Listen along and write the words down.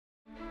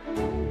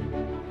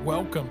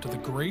Welcome to the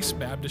Grace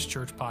Baptist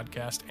Church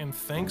podcast, and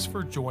thanks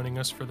for joining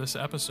us for this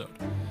episode.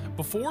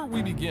 Before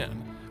we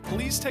begin,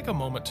 please take a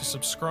moment to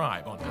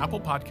subscribe on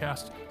Apple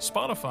Podcasts,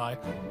 Spotify,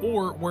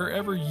 or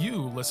wherever you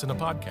listen to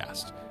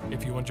podcasts.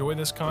 If you enjoy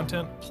this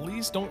content,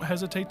 please don't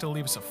hesitate to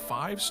leave us a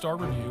 5-star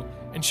review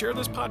and share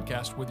this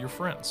podcast with your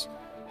friends.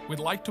 We'd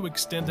like to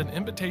extend an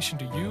invitation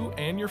to you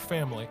and your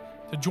family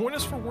to join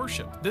us for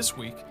worship this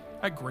week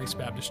at Grace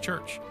Baptist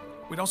Church.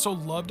 We'd also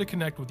love to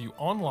connect with you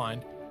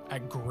online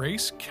at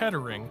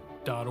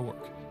gracekettering.org.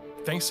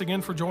 Thanks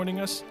again for joining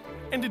us,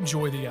 and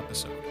enjoy the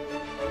episode.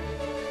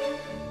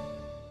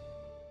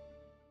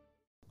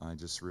 I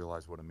just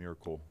realized what a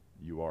miracle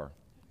you are.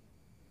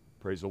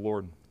 Praise the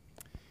Lord.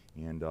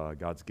 And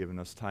God's given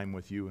us time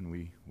with you, and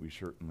we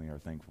certainly are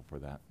thankful for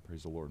that.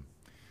 Praise the Lord.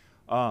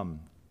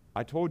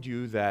 I told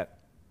you that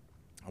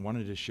I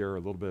wanted to share a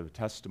little bit of a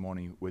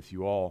testimony with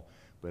you all,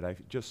 but I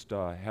just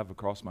have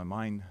across my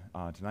mind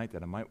tonight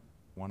that I might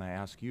want to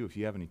ask you if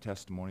you have any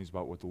testimonies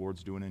about what the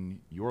Lord's doing in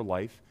your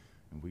life,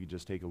 and we could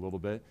just take a little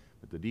bit.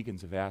 But the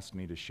deacons have asked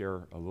me to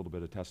share a little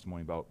bit of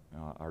testimony about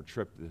our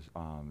trip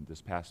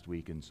this past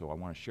week, and so I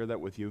want to share that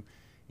with you,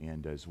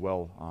 and as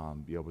well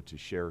be able to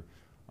share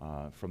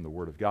from the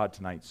Word of God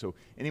tonight. So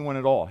anyone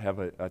at all have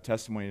a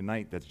testimony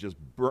tonight that's just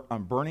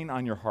burning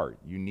on your heart?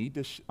 You need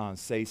to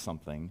say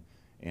something,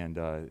 and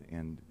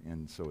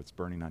so it's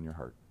burning on your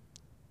heart.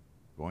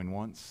 Going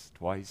once,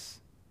 twice.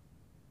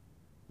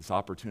 This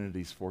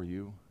opportunity's for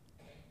you.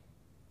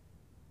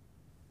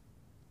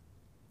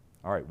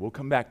 All right, we'll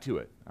come back to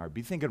it. All right,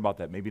 be thinking about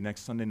that. Maybe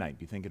next Sunday night,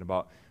 be thinking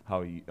about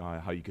how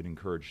you could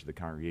encourage the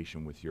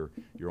congregation with your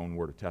own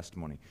word of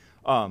testimony.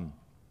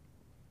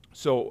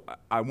 So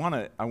I want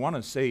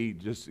to say,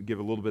 just give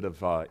a little bit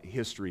of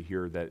history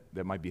here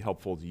that might be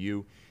helpful to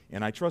you.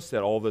 And I trust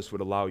that all this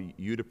would allow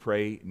you to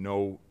pray,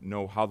 know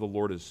how the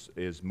Lord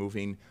is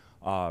moving.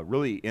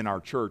 Really in our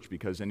church,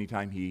 because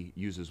anytime He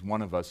uses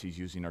one of us, He's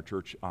using our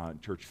church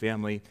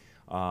family.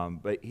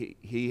 But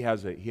he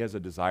has a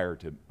desire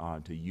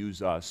to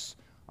use us,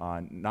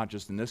 not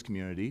just in this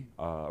community,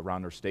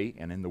 around our state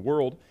and in the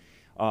world.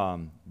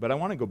 But I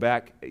want to go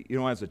back.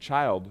 As a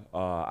child,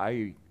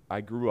 I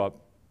grew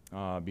up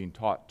being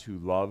taught to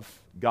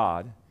love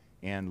God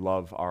and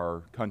love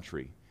our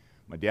country.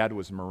 My dad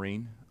was a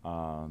Marine.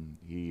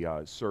 He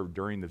served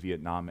during the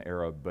Vietnam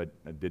era,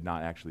 but did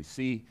not actually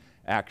see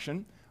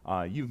action.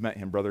 You've met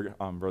him, brother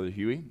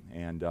Huey,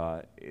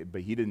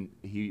 but he didn't.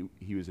 He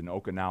was in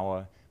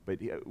Okinawa. But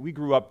we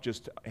grew up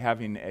just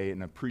having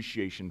an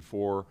appreciation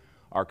for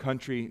our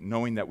country,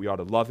 knowing that we ought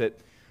to love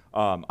it.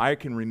 I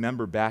can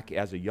remember back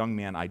as a young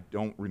man. I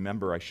don't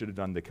remember. I should have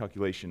done the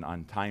calculation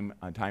on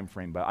time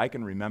frame, but I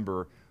can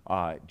remember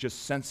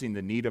just sensing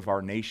the need of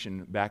our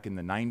nation back in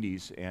the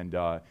 90s,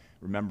 and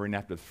remembering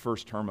after the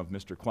first term of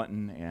Mr.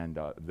 Clinton and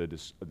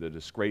the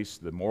disgrace,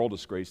 the moral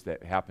disgrace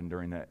that happened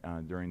during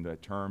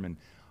that term, and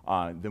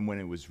then when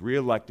it was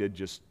reelected,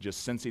 just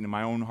sensing in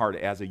my own heart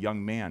as a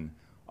young man,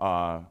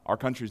 our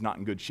country's not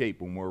in good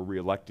shape when we're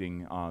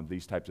reelecting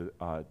these types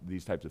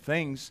of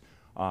things,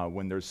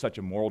 when there's such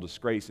a moral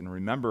disgrace. And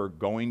remember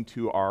going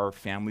to our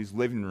family's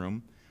living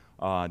room,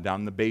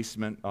 down in the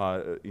basement,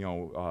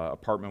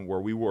 apartment where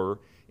we were,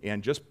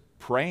 and just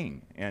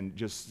praying and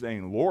just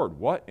saying, Lord,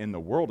 what in the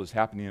world is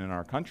happening in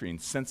our country?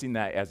 And sensing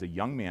that as a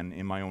young man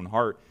in my own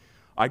heart.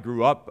 I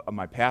grew up,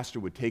 my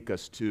pastor would take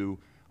us to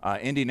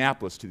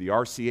Indianapolis, to the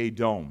RCA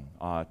Dome,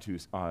 to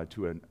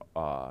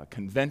a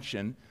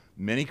convention,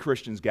 many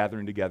Christians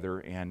gathering together,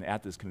 and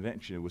at this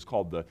convention, it was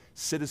called the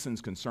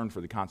Citizens Concerned for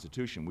the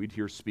Constitution. We'd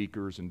hear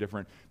speakers and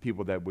different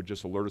people that would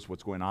just alert us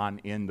what's going on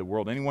in the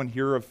world. Anyone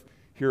hear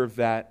of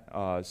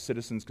that,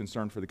 Citizens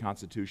Concerned for the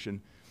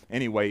Constitution?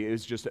 Anyway,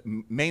 it's just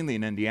mainly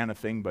an Indiana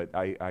thing, but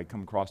I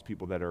come across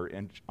people that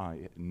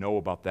know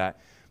about that.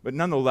 But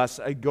nonetheless,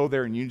 I'd go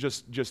there, and you'd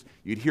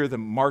hear the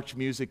march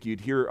music, you'd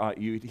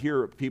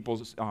hear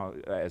people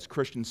as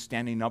Christians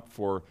standing up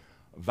for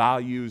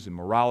values and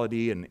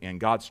morality and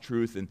God's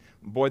truth. And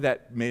boy,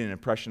 that made an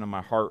impression on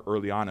my heart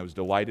early on. I was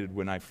delighted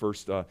when I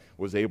first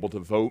was able to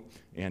vote,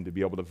 and to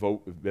be able to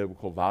vote with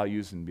biblical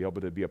values and be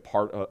able to be a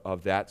part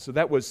of that. So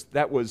that was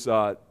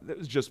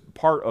just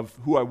part of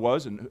who I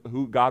was and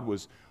who God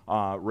was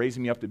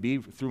raising me up to be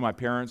through my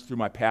parents, through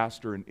my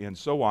pastor, and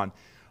so on.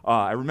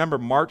 I remember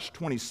March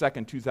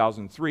 22nd,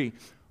 2003. Do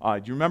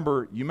you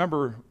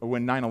remember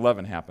when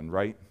 9/11 happened,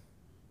 right?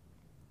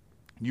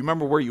 Do you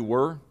remember where you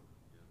were?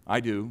 I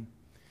do.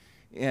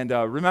 And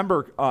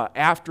remember,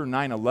 after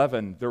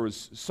 9/11, there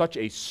was such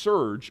a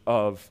surge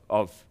of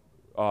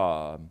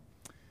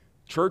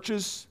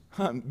churches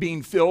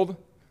being filled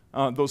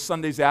those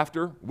Sundays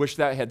after. Wish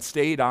that had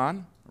stayed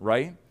on,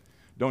 right?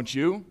 Don't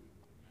you?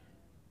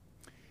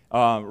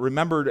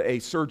 Remembered a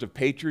surge of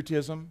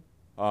patriotism,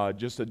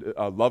 just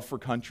a love for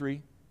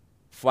country,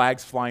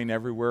 flags flying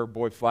everywhere.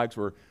 Boy, flags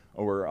were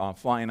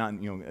flying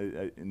on,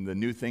 in the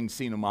new things,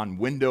 seeing them on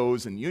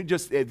windows, and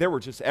they were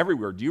just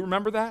everywhere. Do you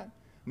remember that?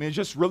 I mean, it's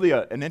just really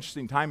an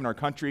interesting time in our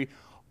country.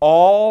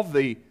 All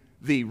the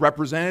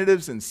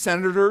representatives and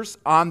senators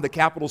on the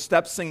Capitol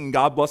steps singing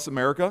 "God Bless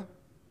America."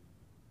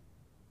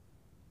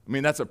 I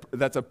mean, that's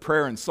a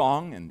prayer and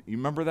song, and you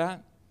remember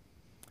that?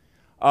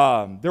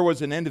 There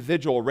was an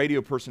individual, a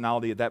radio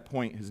personality at that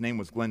point, his name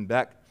was Glenn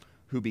Beck,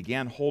 who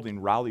began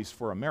holding rallies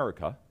for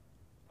America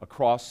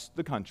across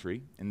the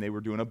country, and they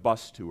were doing a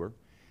bus tour.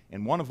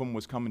 And one of them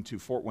was coming to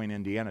Fort Wayne,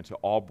 Indiana, to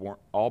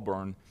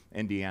Auburn,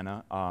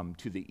 Indiana,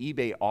 to the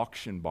eBay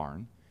auction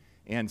barn.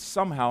 And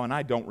somehow, and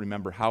I don't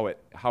remember how it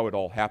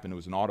all happened, it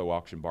was an auto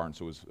auction barn,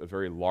 so it was a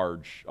very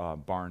large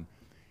barn.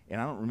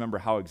 And I don't remember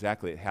how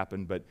exactly it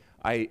happened, but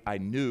I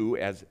knew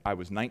as I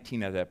was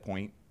 19 at that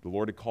point, the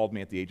Lord had called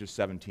me at the age of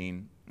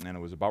 17, and I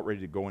was about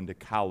ready to go into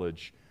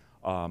college.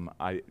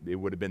 It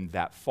would have been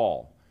that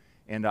fall.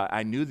 And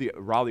I knew the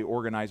rally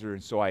organizer,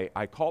 and so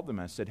I called them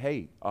and I said,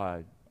 hey,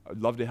 I'd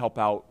love to help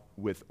out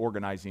with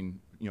organizing,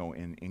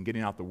 and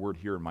getting out the word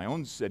here in my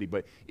own city,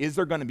 but is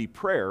there going to be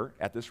prayer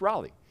at this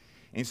rally?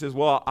 And he says,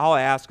 well, I'll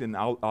ask and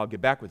I'll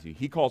get back with you.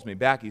 He calls me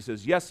back. He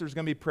says, yes, there's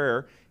going to be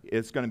prayer.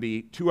 It's going to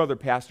be 2 other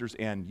pastors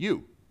and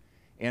you.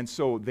 And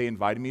so they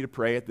invited me to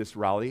pray at this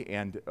rally,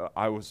 and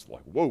I was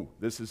like, whoa,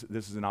 this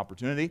is an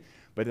opportunity.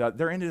 But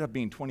there ended up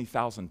being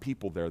 20,000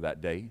 people there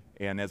that day.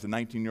 And as a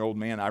 19-year-old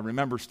man, I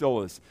remember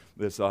still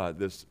this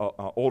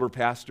older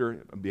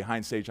pastor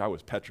behind stage. I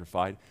was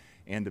petrified.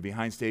 And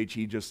behind stage,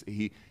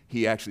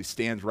 he actually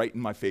stands right in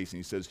my face and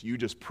he says, "You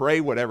just pray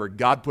whatever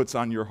God puts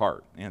on your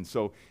heart." And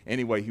so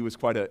anyway, he was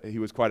quite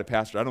a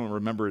pastor. I don't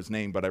remember his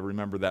name, but I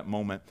remember that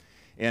moment.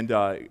 And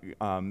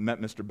met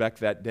Mr. Beck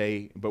that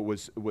day, but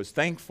was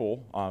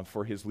thankful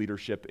for his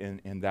leadership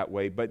in that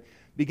way. But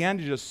began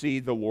to just see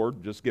the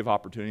Lord just give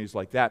opportunities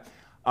like that.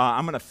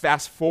 I'm going to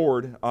fast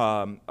forward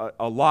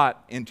a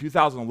lot. In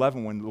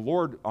 2011, when the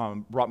Lord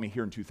brought me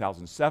here in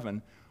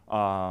 2007,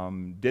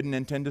 didn't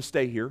intend to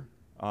stay here.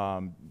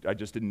 I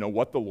just didn't know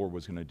what the Lord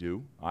was going to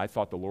do. I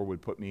thought the Lord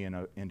would put me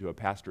into a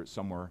pastorate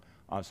somewhere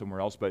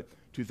else. But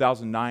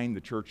 2009, the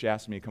church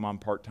asked me to come on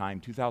part-time.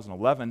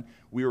 2011,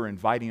 we were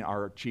inviting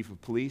our chief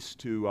of police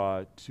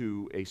to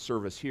a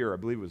service here. I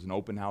believe it was an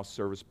open house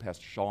service,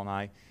 Pastor Shaw and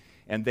I.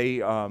 And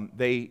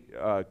they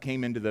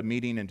came into the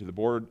meeting, into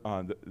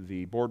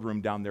the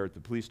boardroom down there at the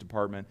police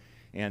department.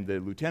 And the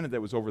lieutenant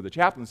that was over the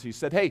chaplaincy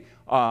said, hey,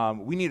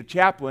 we need a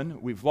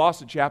chaplain. We've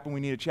lost a chaplain. We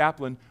need a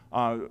chaplain.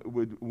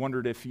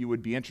 Wondered if you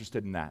would be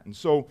interested in that. And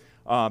so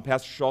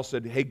Pastor Shaw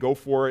said, hey, go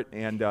for it.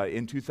 And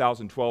in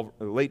 2012,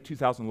 late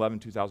 2011,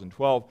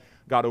 2012,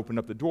 God opened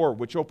up the door,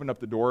 which opened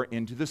up the door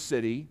into the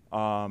city,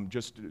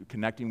 just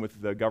connecting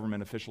with the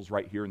government officials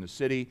right here in the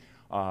city,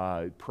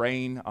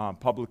 praying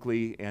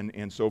publicly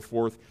and so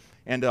forth.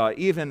 And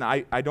even,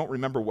 I don't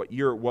remember what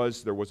year it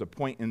was, there was a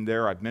point in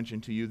there, I've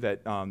mentioned to you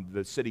that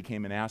the city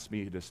came and asked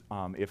me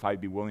if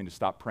I'd be willing to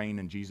stop praying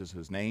in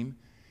Jesus' name.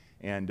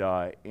 And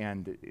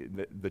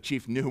the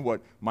chief knew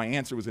what my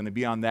answer was going to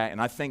be on that.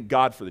 And I thank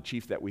God for the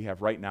chief that we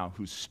have right now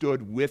who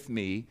stood with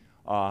me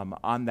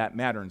on that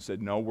matter and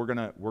said, no, we're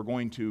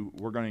going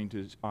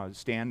to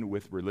stand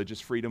with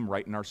religious freedom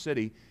right in our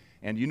city.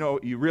 And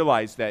you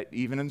realize that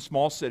even in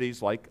small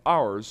cities like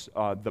ours,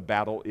 the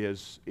battle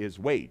is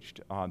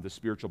waged. The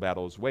spiritual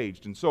battle is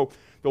waged. And so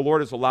the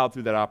Lord has allowed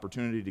through that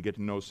opportunity to get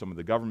to know some of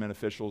the government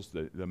officials,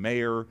 the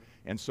mayor,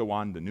 and so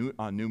on, the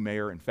new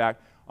mayor. In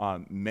fact,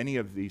 many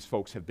of these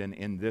folks have been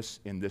in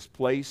this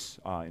place.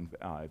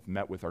 I've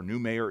met with our new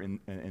mayor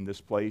in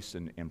this place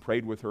and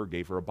prayed with her,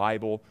 gave her a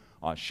Bible,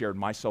 shared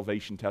my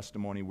salvation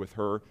testimony with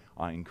her,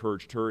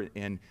 encouraged her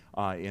in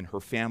her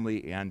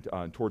family and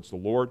towards the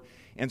Lord.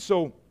 And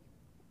so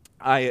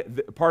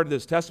part of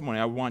this testimony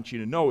I want you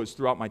to know is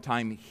throughout my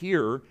time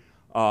here,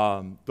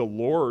 the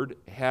Lord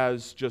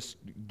has just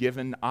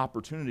given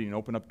opportunity and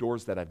opened up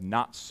doors that I've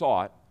not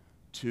sought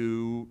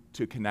to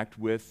connect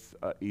with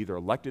either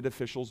elected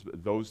officials,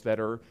 those that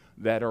are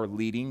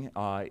leading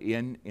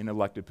in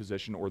elected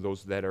position, or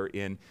those that are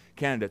in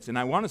candidates. And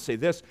I want to say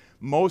this: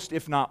 most,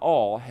 if not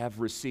all,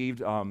 have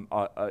received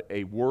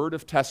a word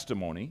of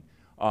testimony.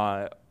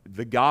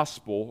 The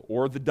gospel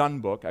or the Dunn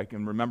book. I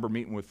can remember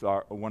meeting with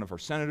one of our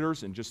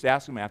senators and just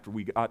asking him after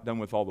we got done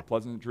with all the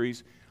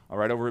pleasantries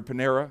right over at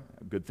Panera.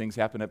 Good things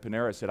happen at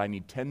Panera. I said, I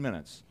need 10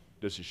 minutes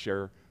just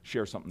to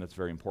share something that's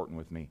very important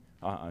with me,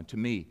 to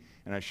me.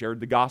 And I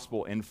shared the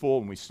gospel in full,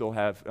 and we still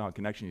have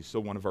connection. He's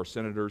still one of our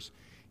senators.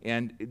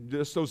 And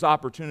just those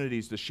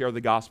opportunities to share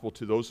the gospel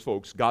to those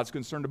folks, God's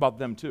concerned about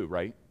them too,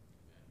 right?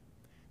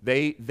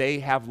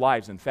 They have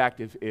lives. In fact,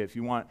 if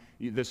you want,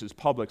 this is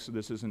public, so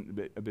this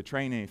isn't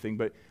betraying anything,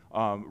 but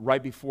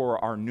right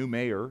before our new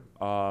mayor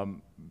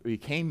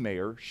became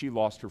mayor, she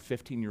lost her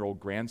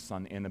 15-year-old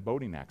grandson in a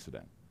boating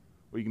accident.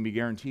 Well, you can be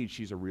guaranteed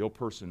she's a real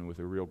person with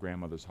a real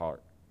grandmother's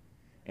heart.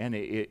 And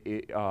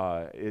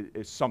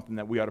it's something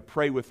that we ought to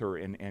pray with her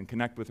and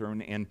connect with her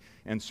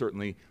and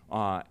certainly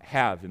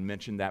have and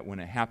mention that when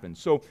it happens.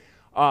 So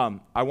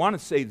I want to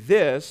say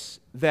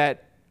this,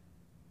 that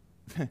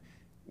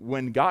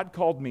when God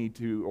called me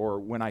to, or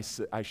when I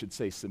should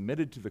say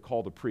submitted to the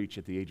call to preach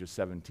at the age of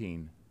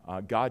 17,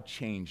 God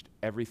changed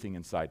everything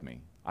inside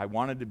me. I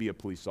wanted to be a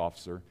police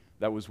officer.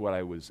 That was what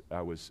I was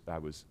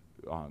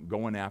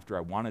going after.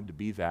 I wanted to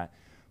be that.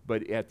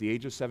 But at the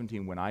age of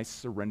 17, when I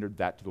surrendered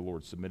that to the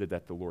Lord, submitted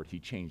that to the Lord, he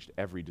changed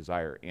every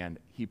desire. And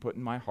he put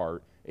in my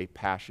heart a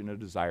passion, a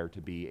desire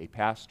to be a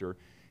pastor.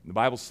 And the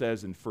Bible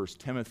says in 1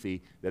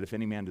 Timothy that if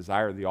any man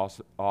desire the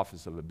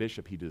office of a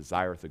bishop, he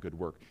desireth a good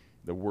work.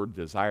 The word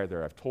desire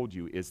there, I've told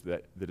you, is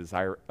that the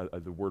desire,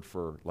 the word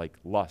for like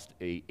lust,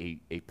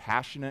 a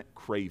passionate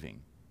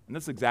craving. And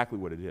that's exactly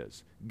what it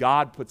is.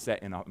 God puts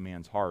that in a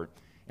man's heart.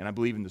 And I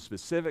believe in the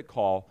specific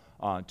call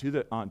to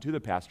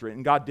the pastorate.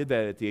 And God did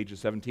that at the age of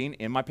 17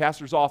 in my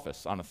pastor's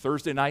office on a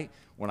Thursday night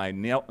when I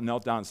knelt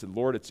down and said,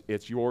 Lord,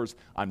 it's yours.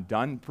 I'm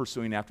done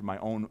pursuing after my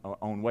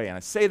own way. And I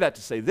say that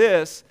to say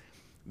this,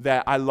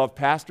 that I love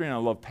pastoring and I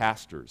love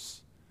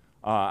pastors.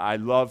 I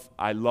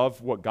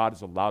love what God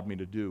has allowed me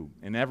to do.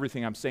 And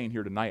everything I'm saying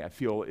here tonight, I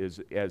feel is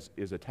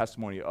a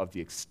testimony of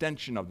the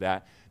extension of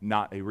that,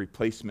 not a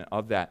replacement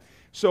of that.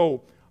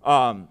 So,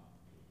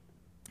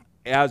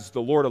 as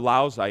the Lord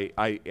allows,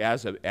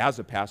 as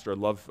a pastor, I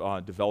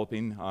love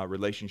developing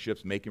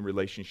relationships, making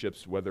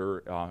relationships,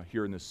 whether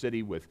here in the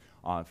city with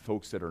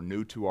folks that are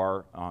new to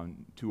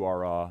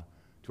our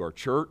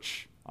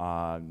church,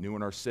 new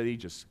in our city,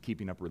 just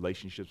keeping up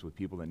relationships with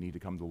people that need to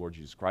come to the Lord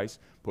Jesus Christ.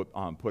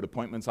 Put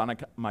appointments on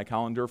my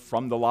calendar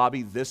from the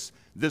lobby this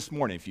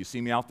morning. If you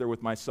see me out there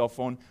with my cell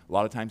phone, a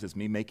lot of times it's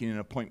me making an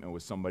appointment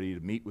with somebody to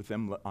meet with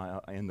them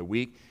in the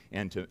week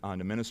and to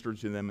minister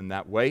to them in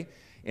that way.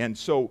 And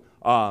so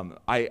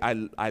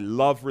I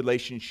love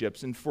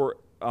relationships. And for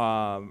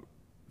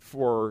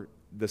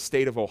the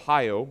state of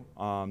Ohio,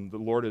 the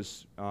Lord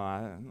has,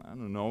 I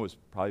don't know, it's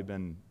probably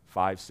been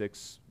 5,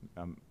 6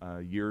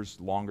 years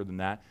longer than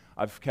that.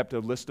 I've kept a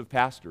list of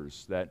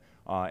pastors that,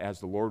 as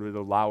the Lord would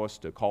allow us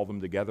to call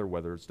them together,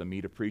 whether it's to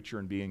meet a preacher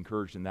and be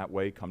encouraged in that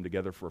way, come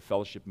together for a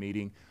fellowship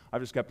meeting.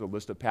 I've just kept a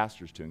list of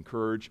pastors to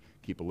encourage,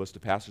 keep a list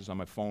of pastors on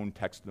my phone,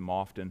 text them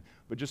often,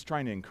 but just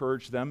trying to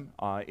encourage them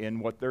in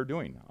what they're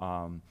doing.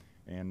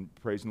 And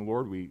praising the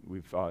Lord,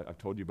 I've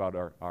told you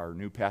about our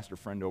new pastor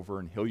friend over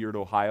in Hilliard,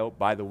 Ohio.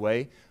 By the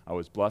way, I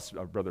was blessed.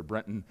 Brother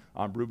Brenton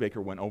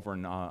Brubaker went over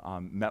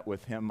and met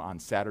with him on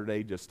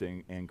Saturday just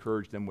to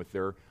encourage them with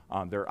their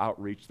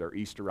outreach, their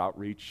Easter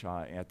outreach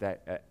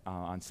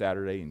on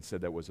Saturday, and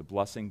said that was a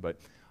blessing. But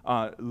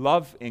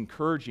love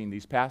encouraging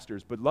these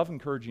pastors, but love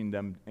encouraging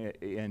them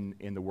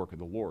in the work of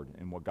the Lord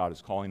and what God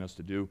is calling us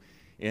to do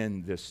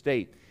in this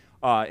state.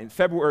 In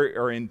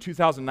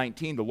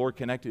 2019, the Lord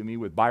connected me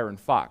with Byron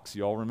Fox.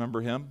 You all remember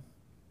him?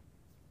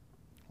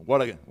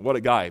 What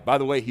a guy. By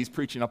the way, he's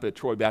preaching up at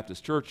Troy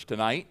Baptist Church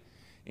tonight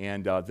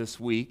and this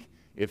week.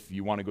 If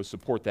you want to go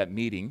support that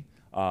meeting,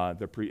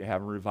 they're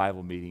having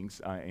revival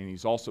meetings. And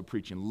he's also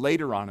preaching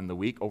later on in the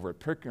week over at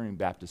Pickering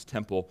Baptist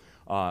Temple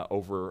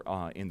over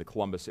in the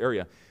Columbus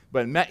area.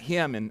 But I met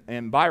him,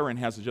 and Byron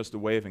has just a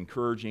way of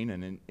encouraging.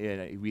 And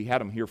we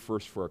had him here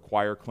first for a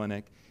choir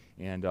clinic.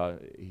 And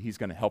he's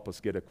going to help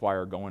us get a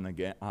choir going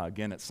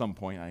again at some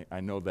point. I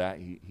know that.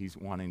 He's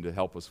wanting to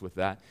help us with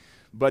that.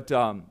 But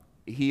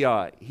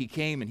he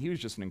came, and he was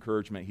just an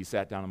encouragement. He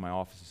sat down in my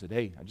office and said,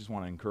 hey, I just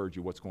want to encourage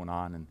you what's going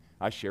on. And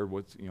I shared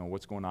what's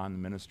going on in the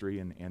ministry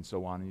and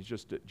so on. And he's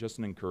just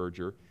an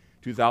encourager.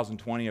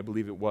 2020, I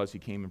believe it was, he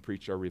came and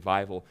preached our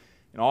revival.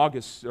 In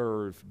August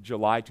or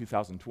July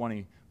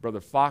 2020, Brother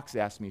Fox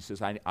asked me, he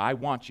says, I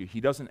want you.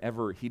 He doesn't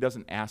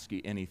ask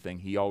you anything.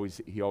 He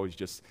always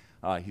just,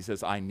 he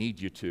says, I need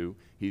you to.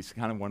 He's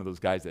kind of one of those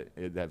guys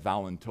that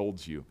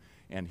voluntold you.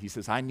 And he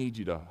says, I need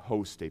you to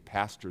host a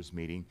pastor's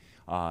meeting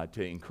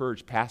to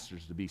encourage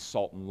pastors to be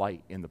salt and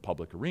light in the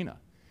public arena.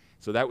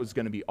 So that was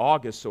going to be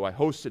August, so I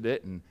hosted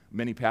it, and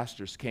many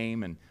pastors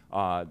came, and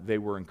they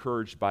were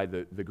encouraged by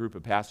the group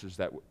of pastors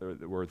that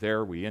were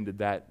there. We ended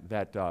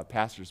that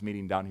pastors'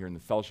 meeting down here in the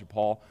fellowship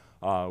hall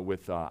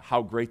with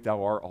How Great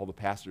Thou Art, all the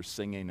pastors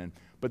singing.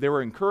 But they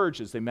were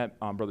encouraged as they met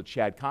Brother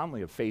Chad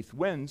Conley of Faith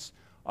Wins,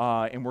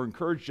 and were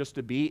encouraged just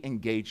to be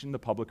engaged in the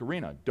public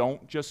arena.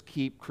 Don't just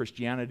keep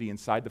Christianity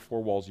inside the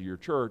four walls of your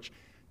church.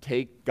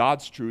 Take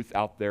God's truth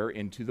out there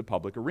into the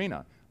public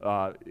arena.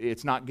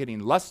 It's not getting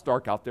less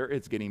dark out there,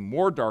 it's getting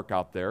more dark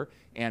out there,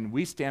 and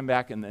we stand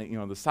back in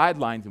the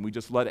sidelines and we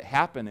just let it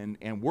happen,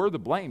 and we're the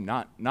blame,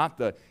 not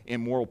the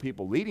immoral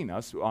people leading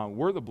us.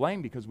 We're the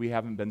blame because we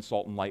haven't been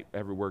salt and light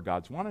everywhere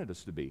God's wanted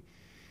us to be.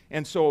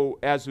 And so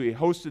as we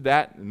hosted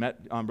that,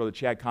 met Brother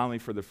Chad Conley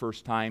for the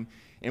first time,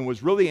 and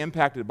was really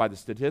impacted by the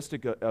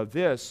statistic of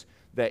this,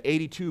 that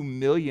 82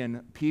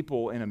 million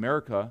people in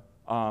America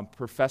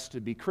profess to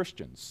be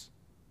Christians.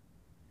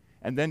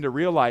 And then to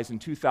realize in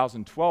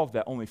 2012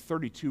 that only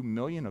 32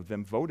 million of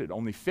them voted.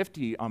 Only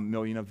 50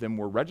 million of them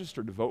were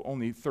registered to vote.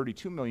 Only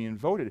 32 million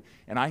voted.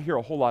 And I hear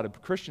a whole lot of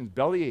Christians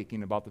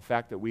bellyaching about the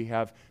fact that we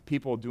have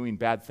people doing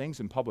bad things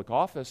in public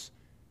office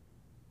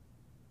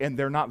and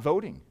they're not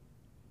voting.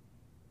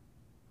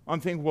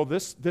 I'm thinking, well,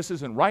 this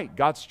isn't right.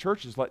 God's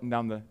church is letting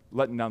down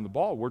the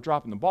ball. We're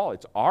dropping the ball.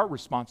 It's our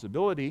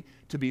responsibility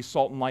to be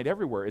salt and light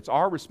everywhere. It's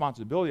our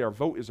responsibility. Our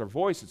vote is our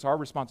voice. It's our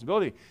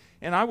responsibility.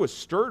 And I was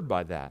stirred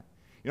by that.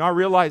 I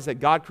realized that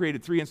God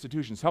created 3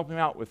 institutions. Help me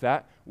out with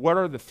that. What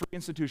are the 3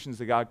 institutions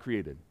that God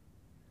created?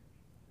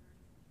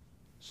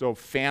 So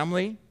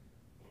family,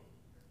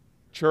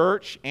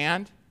 church,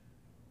 and,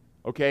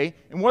 okay,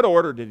 in what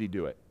order did he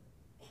do it?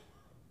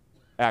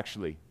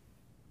 Actually,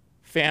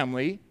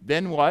 family,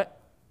 then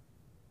what?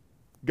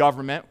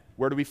 Government.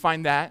 Where do we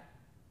find that?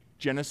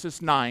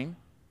 Genesis 9,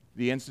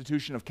 the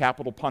institution of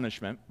capital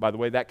punishment. By the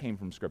way, that came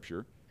from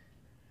Scripture.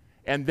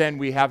 And then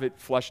we have it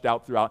fleshed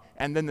out throughout.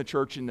 And then the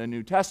church in the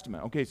New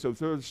Testament. Okay, so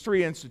there's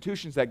three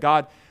institutions that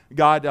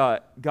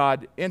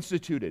God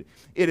instituted.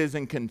 It is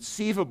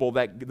inconceivable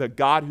that the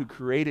God who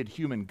created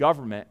human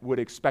government would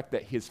expect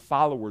that his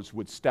followers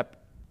would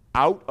step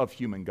out of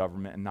human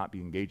government and not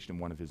be engaged in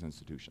one of his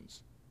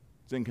institutions.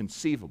 It's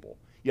inconceivable.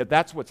 Yet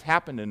that's what's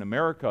happened in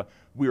America.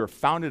 We are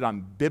founded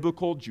on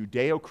biblical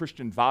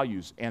Judeo-Christian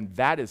values, and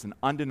that is an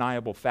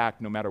undeniable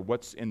fact no matter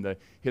what's in the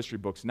history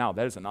books now.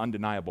 That is an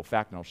undeniable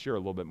fact, and I'll share a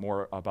little bit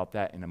more about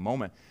that in a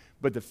moment.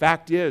 But the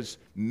fact is,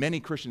 many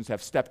Christians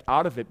have stepped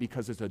out of it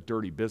because it's a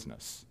dirty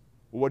business.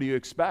 Well, what do you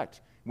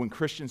expect? When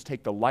Christians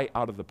take the light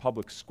out of the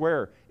public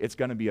square, it's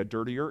going to be a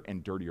dirtier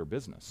and dirtier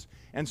business.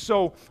 And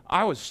so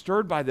I was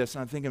stirred by this,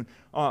 and I'm thinking,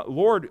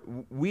 Lord,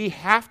 we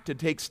have to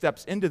take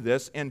steps into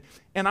this. And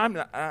I'm,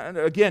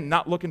 again,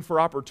 not looking for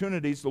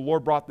opportunities. The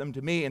Lord brought them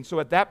to me. And so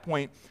at that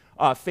point,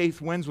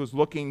 Faith Winds was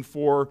looking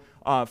for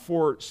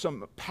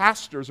some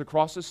pastors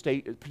across the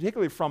state,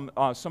 particularly from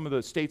some of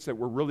the states that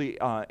were really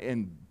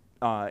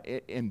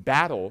in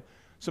battle,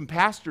 some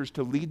pastors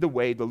to lead the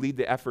way, to lead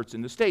the efforts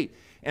in the state.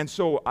 And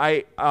so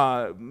I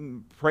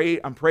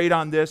prayed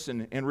on this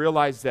and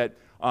realized that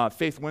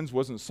Faith Winds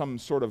wasn't some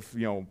sort of,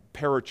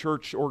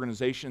 parachurch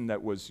organization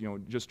that was,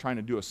 just trying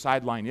to do a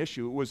sideline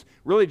issue. It was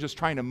really just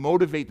trying to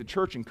motivate the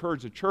church,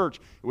 encourage the church.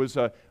 It was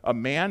a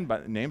man by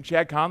the name of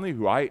Chad Conley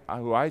who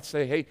I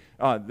say, hey,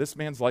 this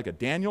man's like a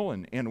Daniel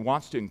and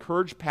wants to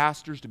encourage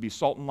pastors to be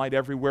salt and light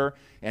everywhere.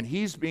 And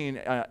he's being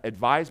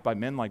advised by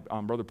men like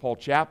Brother Paul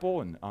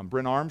Chappell and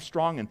Brent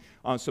Armstrong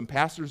and some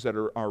pastors that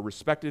are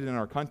respected in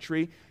our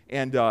country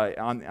and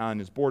on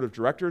his board of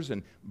directors.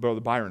 And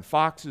Brother Byron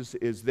Fox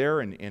is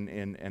there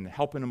and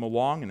helping him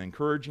along and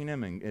encouraging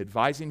him and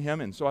advising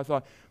him. And so I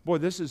thought, boy,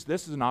 this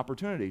is an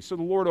opportunity. So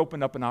the Lord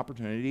opened up an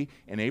opportunity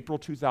in April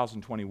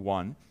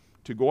 2021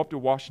 to go up to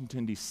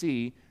Washington,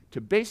 D.C.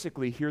 to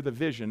basically hear the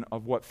vision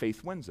of what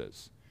Faith Winds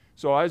is.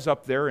 So I was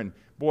up there, and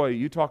boy,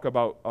 you talk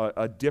about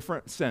a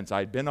different sense.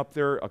 I'd been up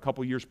there a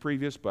couple years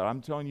previous, but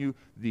I'm telling you,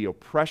 the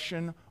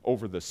oppression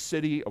over the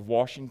city of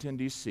Washington,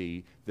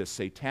 D.C., the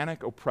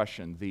satanic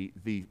oppression,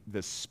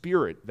 the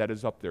spirit that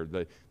is up there,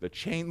 the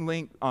chain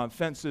link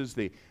fences,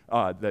 the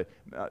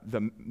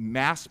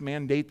mask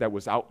mandate that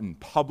was out in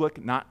public.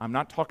 I'm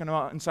not talking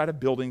about inside of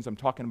buildings. I'm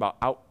talking about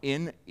out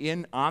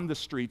on the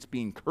streets,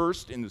 being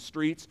cursed in the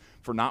streets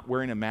for not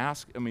wearing a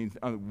mask. I mean,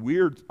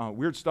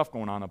 weird stuff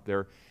going on up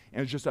there.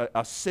 And it's just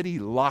a city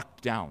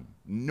locked down.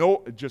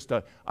 No, just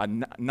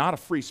not a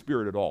free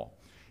spirit at all.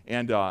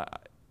 And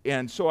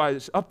so I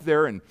was up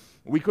there, and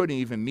we couldn't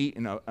even meet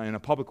in a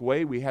public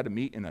way. We had to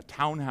meet in a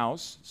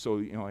townhouse. So,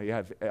 you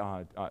have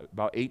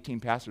about 18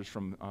 pastors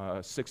from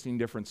 16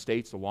 different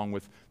states, along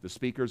with the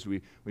speakers.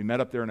 We met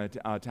up there in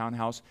a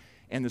townhouse.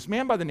 And this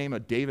man by the name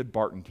of David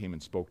Barton came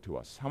and spoke to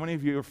us. How many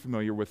of you are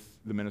familiar with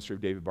the ministry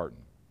of David Barton?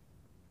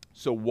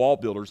 So Wall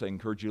Builders, I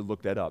encourage you to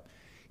look that up.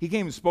 He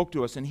came and spoke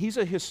to us, and he's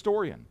a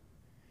historian.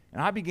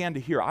 And I began to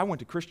hear, I went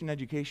to Christian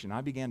education,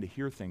 I began to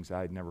hear things I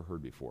had never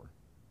heard before.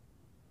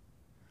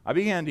 I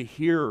began to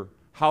hear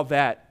how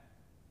that,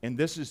 and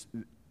this is,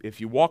 if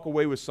you walk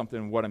away with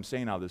something, what I'm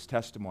saying out of this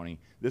testimony,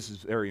 this is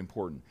very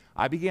important.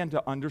 I began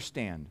to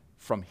understand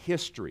from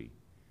history,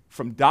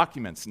 from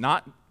documents,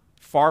 not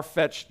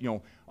far-fetched,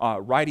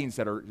 writings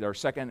that are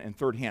second and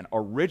third hand,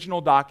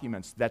 original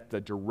documents, that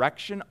the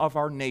direction of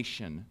our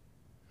nation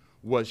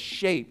was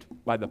shaped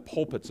by the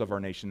pulpits of our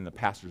nation and the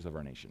pastors of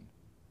our nation.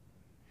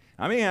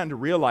 I began to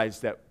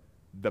realize that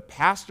the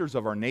pastors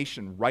of our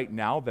nation right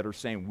now that are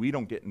saying we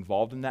don't get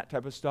involved in that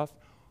type of stuff,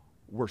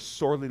 we're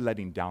sorely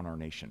letting down our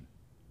nation.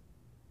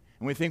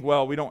 And we think,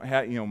 well, we don't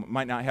have,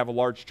 might not have a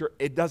large church.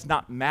 It does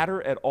not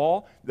matter at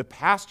all. The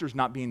pastors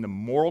not being the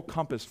moral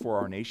compass for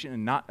our nation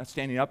and not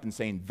standing up and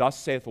saying, thus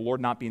saith the Lord,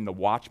 not being the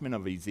watchman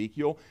of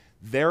Ezekiel,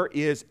 there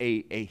is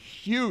a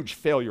huge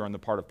failure on the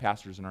part of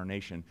pastors in our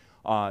nation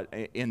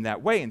in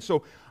that way. And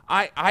so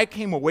I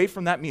came away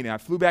from that meeting. I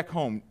flew back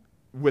home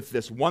with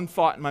this one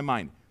thought in my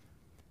mind.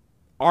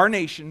 Our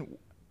nation,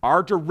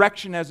 our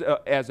direction as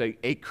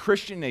a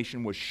Christian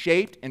nation was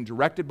shaped and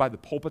directed by the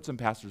pulpits and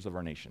pastors of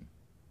our nation.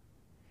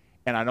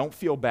 And I don't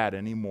feel bad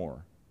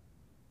anymore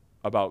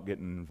about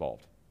getting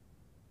involved.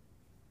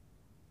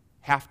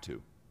 Have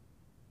to.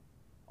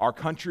 Our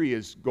country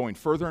is going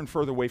further and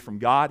further away from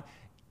God.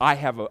 I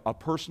have a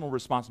personal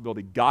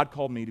responsibility. God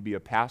called me to be a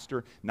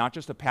pastor, not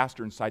just a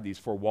pastor inside these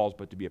four walls,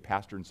 but to be a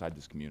pastor inside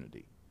this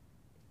community.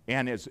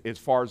 And as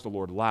far as the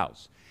Lord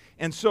allows.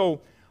 And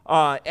so,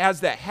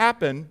 as that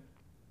happened,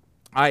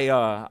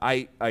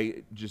 I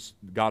just,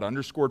 God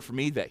underscored for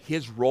me that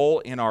His role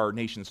in our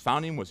nation's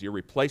founding was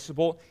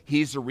irreplaceable.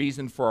 He's the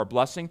reason for our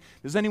blessing.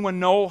 Does anyone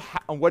know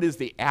what is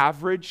the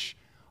average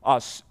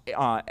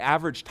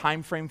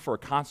time frame for a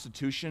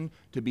constitution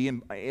to be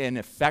in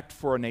effect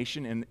for a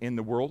nation in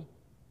the world?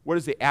 What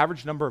is the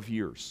average number of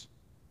years?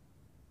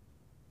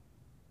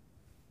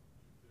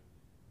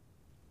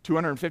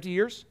 250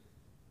 years?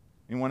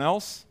 Anyone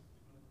else?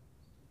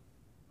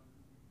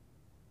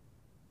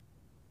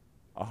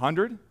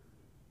 100?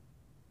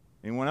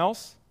 Anyone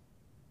else?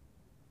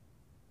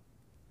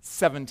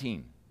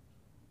 17.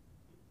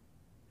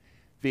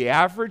 The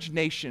average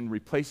nation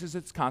replaces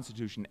its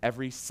constitution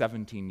every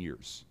 17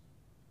 years.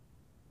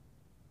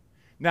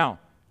 Now,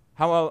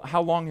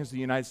 how long has the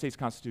United States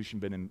Constitution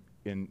been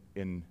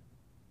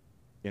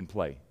in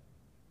play?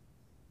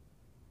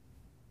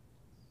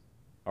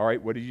 All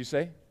right, what did you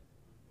say?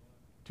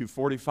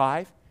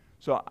 245?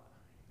 So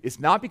it's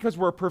not because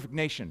we're a perfect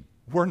nation.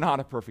 We're not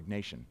a perfect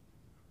nation.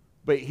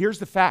 But here's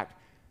the fact.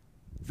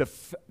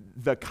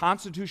 The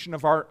Constitution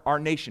of our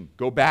nation,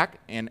 go back,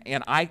 and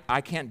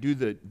I can't do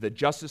the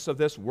justice of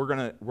this. We're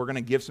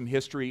gonna give some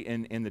history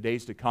in the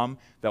days to come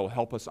that will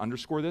help us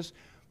underscore this.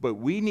 But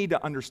we need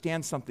to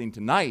understand something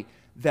tonight,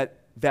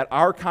 that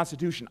our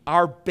Constitution,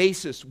 our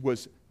basis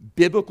was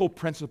biblical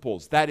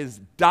principles. That is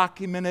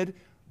documented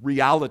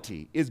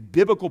reality, is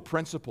biblical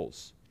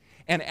principles.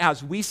 And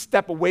as we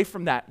step away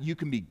from that, you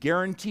can be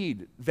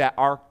guaranteed that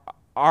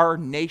our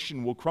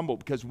nation will crumble,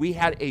 because we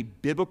had a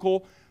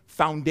biblical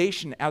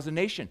foundation as a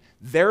nation.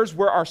 There's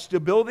where our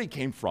stability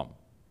came from.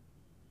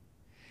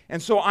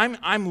 And so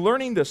I'm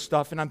learning this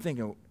stuff, and I'm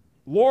thinking,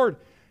 Lord,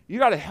 you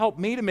got to help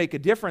me to make a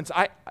difference.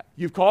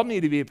 You've called me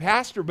to be a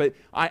pastor, but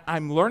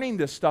I'm learning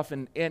this stuff,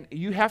 and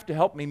you have to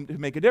help me to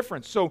make a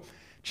difference. So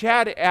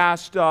Chad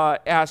asked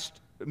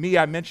me,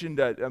 I mentioned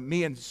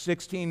me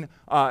and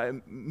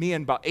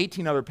about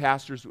 18 other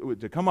pastors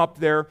to come up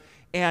there,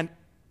 and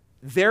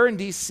there in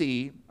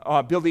D.C.,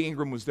 Billy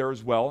Ingram was there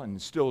as well, and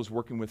still is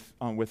working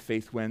with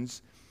Faith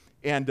Winds.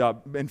 And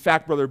in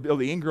fact, Brother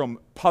Billy Ingram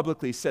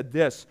publicly said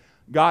this: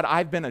 God,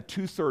 I've been a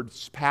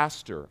 2/3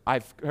 pastor.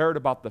 I've cared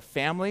about the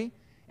family,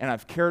 and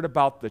I've cared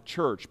about the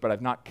church, but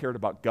I've not cared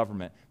about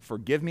government.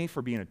 Forgive me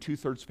for being a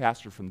 2/3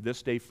 pastor. From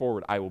this day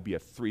forward, I will be a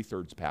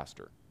 3/3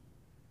 pastor.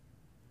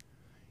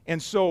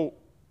 And so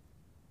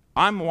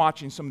I'm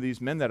watching some of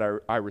these men that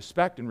I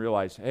respect and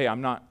realize, hey,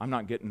 I'm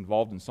not getting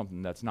involved in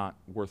something that's not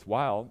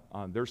worthwhile.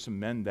 There's some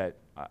men that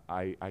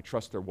I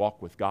trust their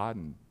walk with God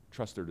and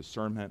trust their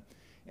discernment.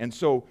 And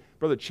so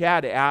Brother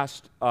Chad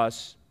asked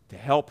us to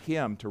help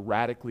him to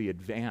radically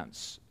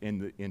advance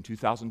in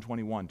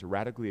 2021, to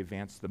radically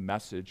advance the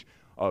message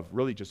of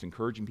really just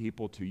encouraging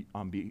people to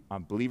be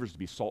believers to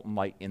be salt and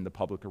light in the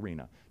public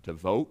arena, to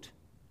vote,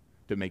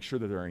 to make sure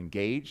that they're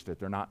engaged, that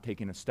they're not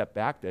taking a step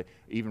back, that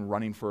even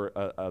running for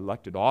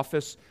elected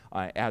office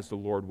as the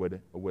Lord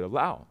would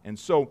allow. And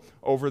so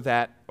over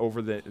the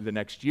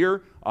next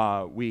year,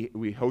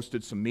 we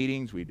hosted some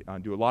meetings. We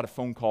do a lot of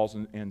phone calls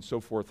and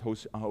so forth,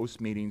 host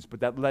meetings, but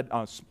that led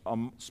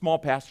small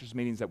pastors'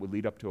 meetings that would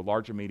lead up to a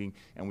larger meeting,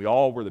 and we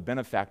all were the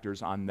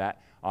benefactors on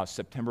that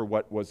September,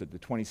 what was it, the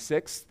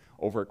 26th,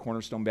 over at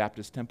Cornerstone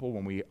Baptist Temple,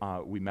 when we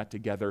met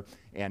together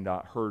and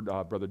heard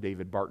Brother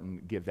David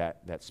Barton give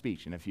that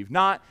speech. And if you've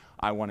not,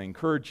 I want to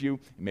encourage you,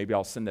 and maybe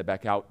I'll send that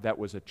back out. That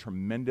was a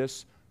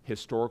tremendous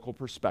historical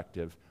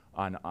perspective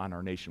on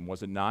our nation,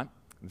 was it not?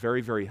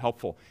 Very, very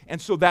helpful.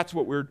 And so that's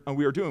what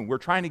we are doing. We're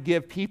trying to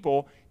give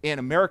people in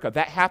America.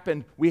 That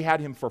happened. We had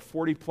him for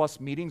 40-plus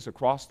meetings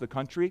across the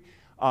country,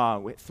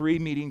 3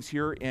 meetings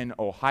here in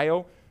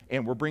Ohio,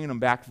 and we're bringing them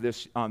back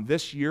this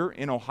year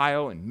in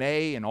Ohio in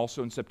May and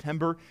also in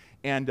September.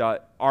 And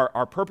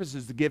our purpose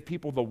is to give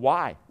people the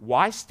why.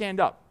 Why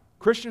stand up?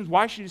 Christians,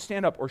 why should you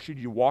stand up, or should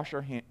you wash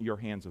your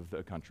hands of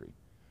the country?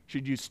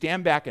 Should you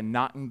stand back and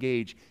not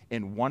engage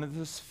in one of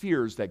the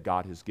spheres that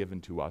God has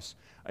given to us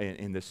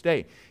in this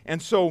day?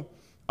 And so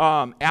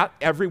at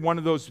every one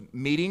of those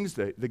meetings,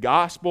 the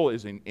gospel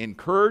is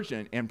encouraged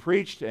and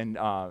preached, and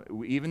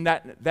even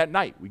that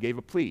night we gave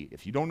a plea.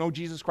 If you don't know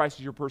Jesus Christ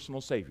as your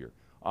personal Savior,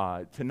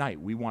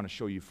 tonight we want to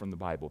show you from the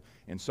Bible.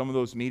 In some of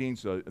those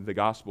meetings, the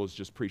gospel is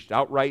just preached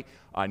outright.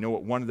 I know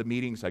at one of the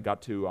meetings I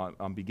got to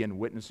begin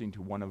witnessing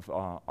to one of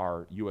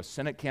our U.S.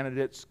 Senate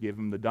candidates, give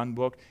him the Dunn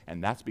book,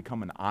 and that's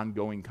become an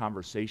ongoing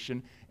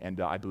conversation,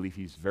 and I believe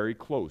he's very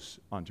close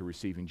to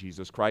receiving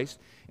Jesus Christ.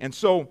 And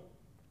so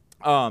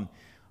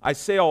I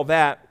say all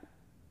that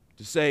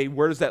to say,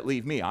 where does that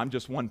leave me? I'm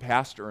just one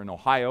pastor in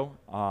Ohio,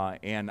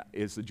 and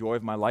it's the joy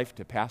of my life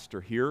to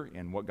pastor here,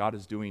 and what God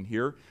is doing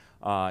here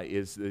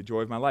is the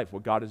joy of my life.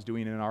 What God is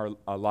doing in our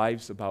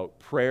lives about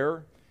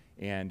prayer,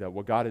 and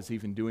what God is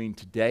even doing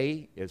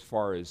today as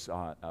far as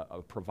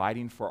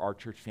providing for our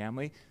church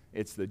family,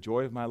 it's the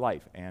joy of my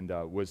life. And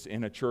was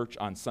in a church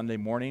on Sunday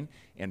morning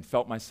and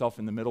felt myself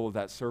in the middle of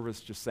that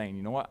service just saying,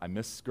 you know what, I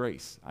miss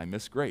grace. I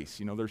miss grace.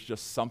 You know, there's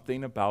just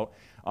something about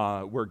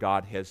where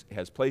God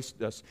has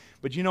placed us.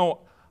 But you know,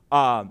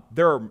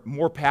 there are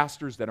more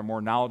pastors that are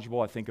more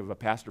knowledgeable. I think of a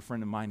pastor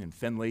friend of mine in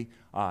Findlay.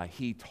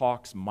 He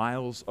talks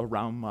miles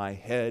around my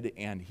head,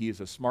 and he is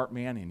a smart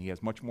man, and he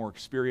has much more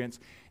experience.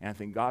 And I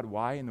think, God,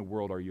 why in the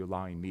world are you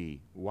allowing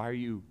me? Why are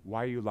you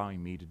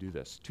allowing me to do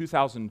this?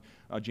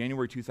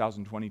 January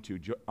 2022,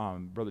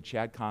 Brother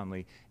Chad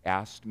Conley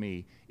asked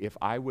me if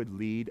I would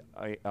lead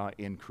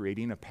in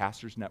creating a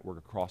pastors network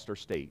across our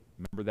state.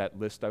 Remember that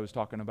list I was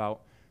talking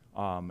about?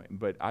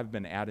 But I've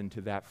been adding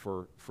to that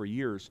for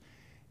years.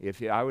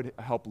 If I would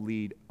help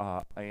lead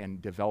and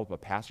develop a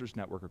pastors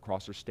network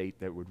across our state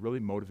that would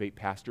really motivate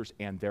pastors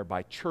and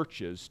thereby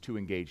churches to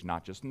engage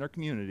not just in their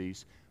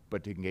communities,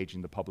 but to engage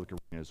in the public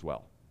arena as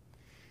well.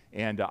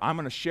 And I'm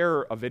going to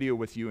share a video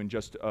with you in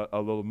just a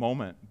little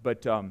moment,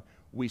 but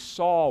we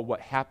saw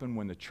what happened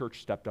when the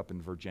church stepped up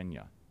in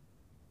Virginia.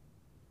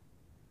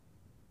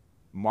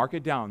 Mark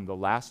it down, the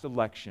last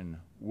election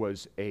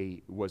was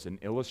an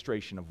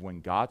illustration of when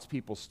God's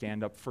people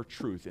stand up for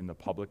truth in the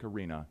public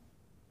arena,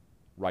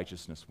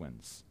 righteousness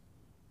wins.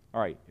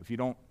 All right, if you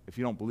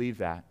don't believe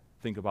that,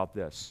 think about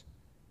this.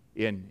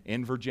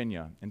 In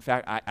Virginia, in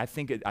fact, I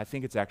think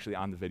it's actually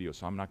on the video,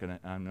 so I'm not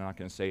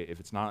gonna say it. If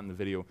it's not on the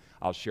video,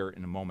 I'll share it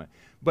in a moment.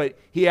 But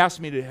he asked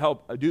me to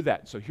help do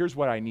that. So here's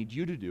what I need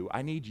you to do.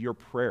 I need your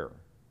prayer.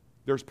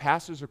 There's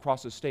pastors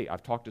across the state.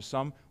 I've talked to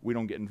some. We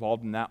don't get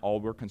involved in that. All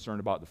we're concerned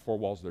about the four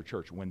walls of their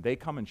church. When they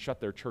come and shut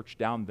their church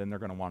down, then they're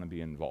going to want to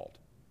be involved.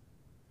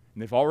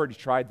 And they've already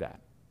tried that.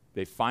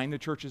 They find the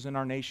churches in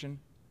our nation.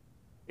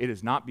 It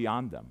is not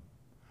beyond them.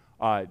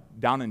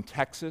 Down in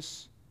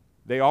Texas,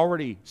 they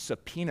already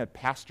subpoenaed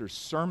pastors'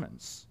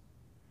 sermons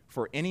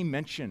for any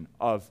mention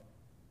of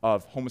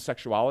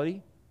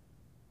homosexuality,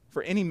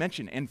 for any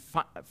mention, and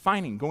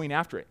finding, going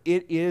after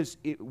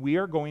it. We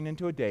are going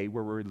into a day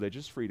where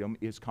religious freedom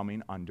is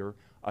coming under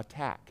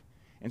attack.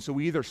 And so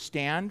we either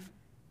stand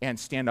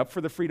up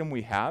for the freedom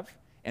we have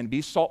and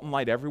be salt and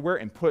light everywhere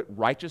and put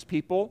righteous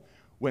people.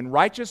 When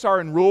righteous are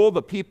in rule,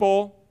 the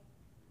people...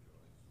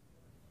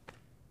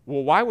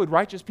 Well, why would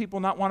righteous people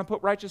not want to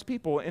put righteous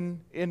people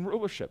in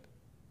rulership?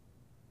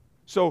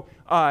 So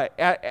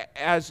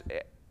as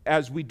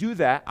we do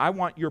that, I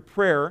want your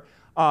prayer.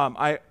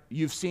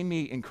 You've seen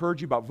me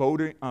encourage you about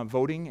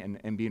voting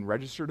and being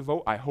registered to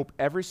vote. I hope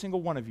every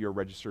single one of you are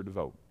registered to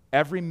vote.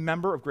 Every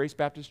member of Grace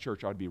Baptist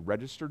Church ought to be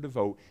registered to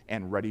vote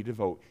and ready to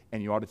vote.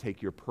 And you ought to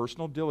take your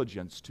personal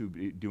diligence to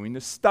be doing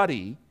the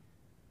study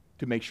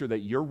to make sure that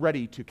you're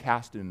ready to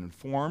cast an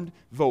informed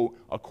vote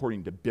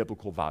according to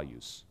biblical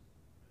values.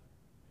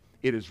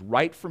 It is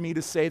right for me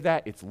to say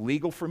that. It's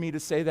legal for me to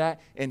say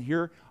that. And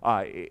here,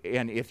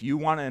 and if you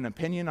want an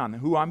opinion on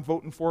who I'm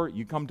voting for,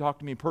 you come talk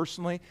to me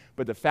personally.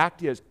 But the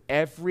fact is,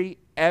 every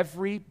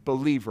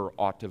believer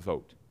ought to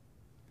vote.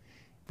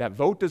 That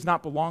vote does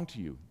not belong to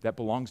you. That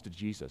belongs to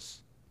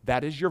Jesus.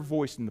 That is your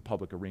voice in the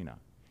public arena.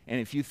 And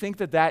if you think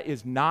that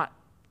is not,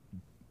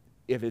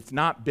 if it's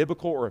not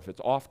biblical or if it's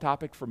off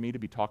topic for me to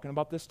be talking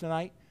about this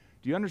tonight,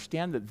 do you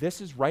understand that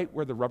this is right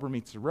where the rubber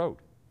meets the road?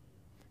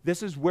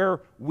 This is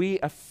where we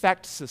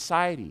affect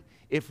society.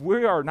 If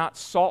we are not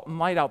salt and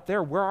light out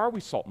there, where are we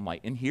salt and light?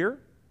 In here?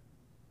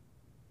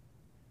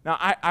 Now,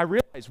 I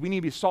realize we need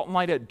to be salt and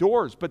light at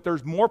doors, but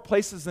there's more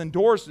places than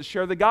doors to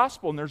share the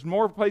gospel, and there's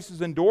more places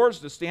than doors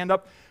to stand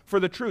up for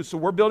the truth. So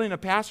we're building a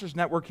pastors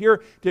network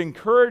here to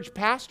encourage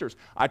pastors.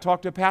 I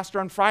talked to a pastor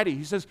on Friday.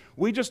 He says,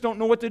 we just don't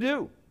know what to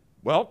do.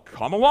 Well,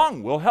 come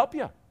along. We'll help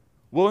you.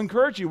 We'll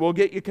encourage you. We'll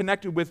get you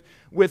connected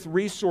with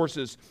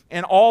resources,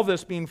 and all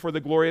this being for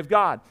the glory of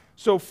God.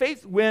 So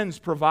Faith Wins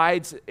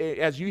provides,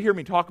 as you hear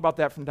me talk about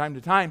that from time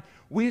to time,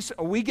 we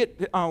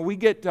get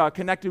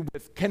connected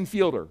with Ken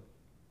Fielder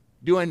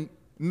doing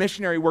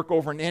missionary work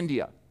over in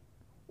India,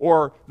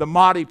 or the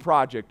Mahdi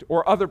Project,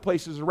 or other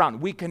places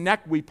around. We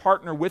connect, we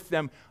partner with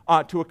them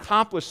to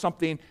accomplish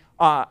something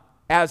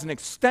as an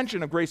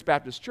extension of Grace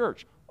Baptist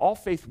Church. All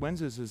Faith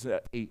Wins is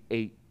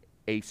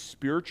a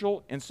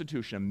spiritual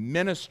institution, a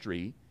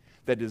ministry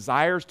that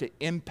desires to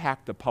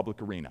impact the public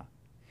arena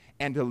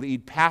and to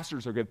lead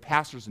pastors or give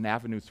pastors an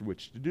avenue through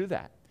which to do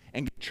that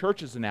and give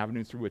churches an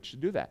avenue through which to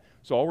do that.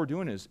 So all we're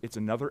doing is it's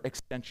another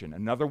extension,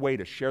 another way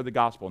to share the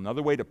gospel,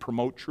 another way to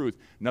promote truth,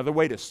 another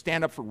way to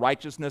stand up for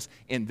righteousness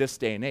in this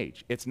day and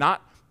age. It's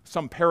not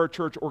some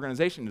parachurch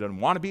organization that doesn't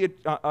want to be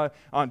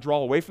draw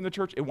away from the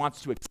church. It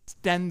wants to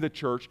extend the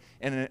church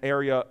in an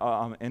area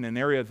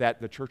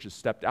that the church has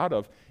stepped out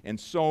of in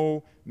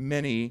so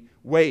many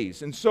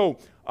ways. And so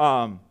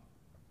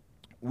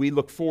we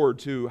look forward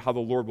to how the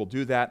Lord will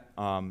do that.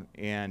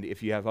 And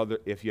if you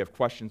have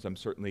questions, I'm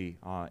certainly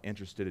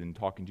interested in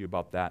talking to you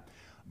about that.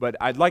 But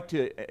I'd like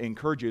to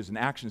encourage you as an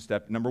action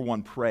step. Number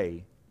one,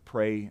 pray.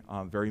 Pray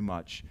very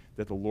much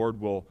that the Lord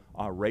will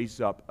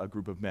raise up a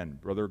group of men.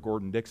 Brother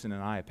Gordon Dixon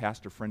and I, a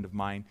pastor friend of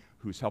mine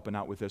who's helping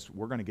out with this,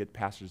 we're going to get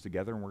pastors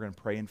together and we're going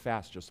to pray and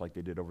fast just like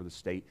they did over the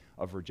state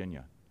of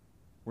Virginia.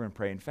 We're going to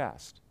pray and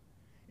fast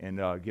and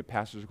get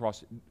pastors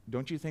across.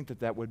 Don't you think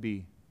that would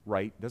be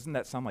right? Doesn't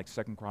that sound like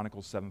 2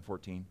 Chronicles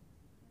 7:14?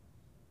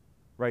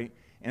 Right?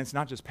 And it's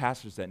not just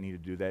pastors that need to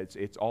do that.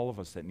 It's all of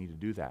us that need to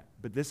do that.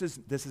 But this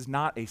is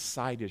not a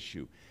side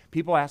issue.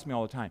 People ask me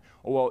all the time,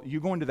 oh, well, you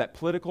going to that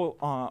political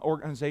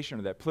organization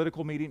or that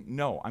political meeting?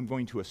 No, I'm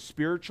going to a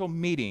spiritual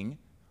meeting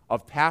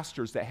of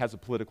pastors that has a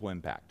political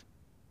impact.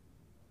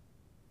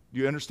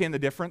 Do you understand the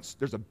difference?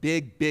 There's a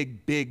big,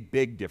 big, big,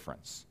 big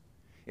difference.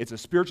 It's a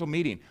spiritual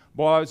meeting.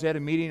 Boy, I was at a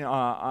meeting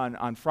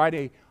on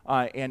Friday,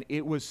 and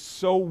it was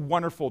so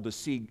wonderful to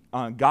see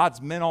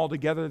God's men all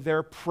together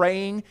there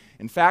praying.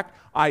 In fact,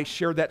 I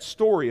shared that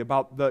story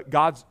about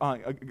God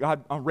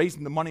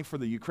raising the money for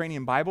the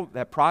Ukrainian Bible,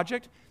 that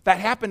project. That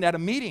happened at a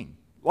meeting,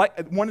 like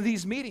at one of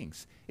these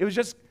meetings. It was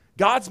just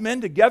God's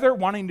men together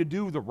wanting to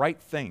do the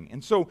right thing.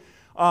 And so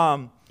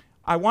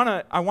I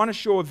want to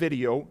show a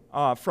video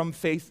from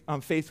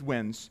Faith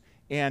Wins.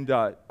 And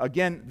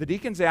again, the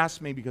deacons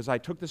asked me, because I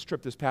took this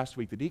trip this past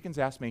week, the deacons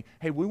asked me,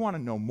 hey, we want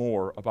to know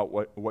more about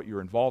what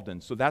you're involved in.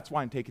 So that's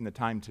why I'm taking the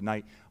time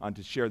tonight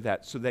to share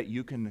that, so that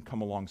you can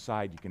come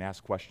alongside, you can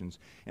ask questions.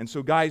 And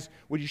so guys,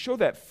 would you show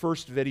that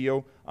first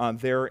video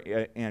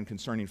there and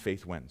concerning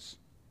Faith Wins?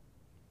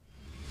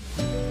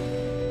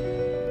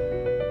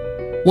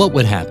 What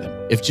would happen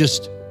if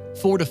just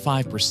 4 to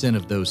 5%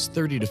 of those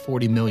 30 to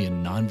 40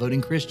 million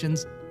non-voting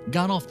Christians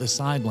got off the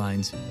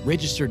sidelines,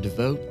 registered to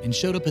vote, and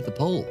showed up at the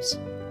polls?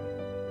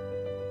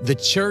 The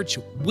church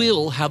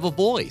will have a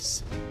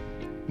voice.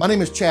 My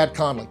name is Chad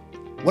Conley.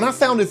 When I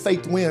founded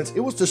Faith Wins,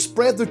 it was to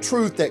spread the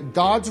truth that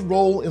God's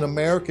role in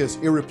America is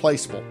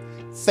irreplaceable.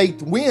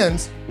 Faith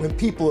wins when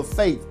people of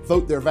faith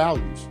vote their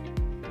values.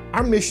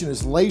 Our mission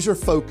is laser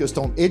focused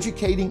on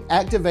educating,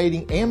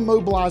 activating, and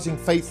mobilizing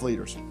faith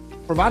leaders,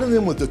 providing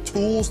them with the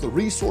tools, the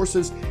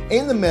resources,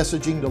 and the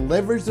messaging to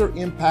leverage their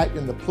impact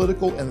in the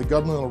political and the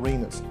governmental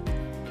arenas.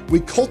 We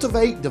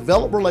cultivate,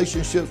 develop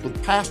relationships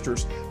with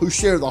pastors who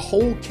share the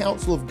whole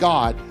counsel of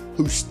God,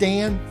 who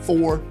stand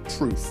for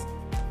truth.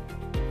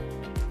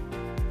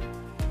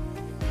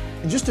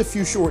 In just a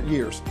few short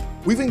years,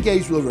 we've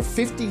engaged with over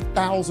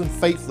 50,000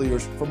 faith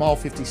leaders from all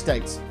 50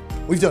 states.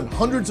 We've done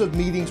hundreds of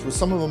meetings with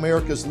some of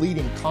America's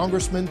leading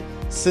congressmen,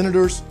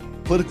 senators,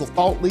 political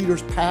thought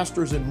leaders,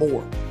 pastors, and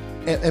more.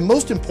 And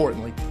most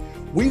importantly,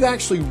 we've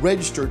actually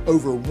registered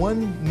over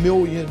 1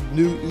 million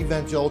new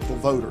evangelical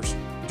voters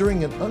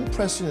during an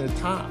unprecedented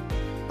time,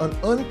 an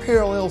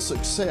unparalleled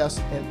success,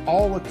 and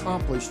all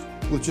accomplished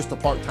with just a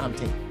part-time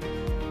team.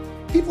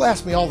 People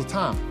ask me all the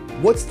time,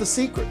 what's the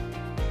secret?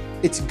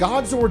 It's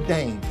God's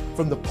ordained,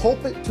 from the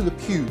pulpit to the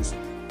pews,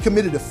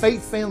 committed to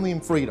faith, family,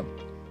 and freedom,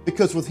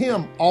 because with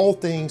Him, all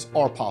things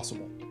are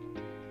possible.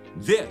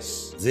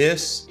 This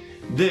is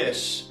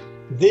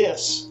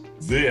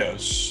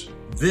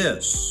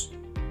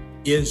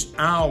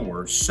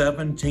our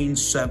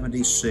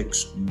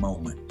 1776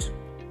 moment.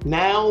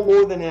 Now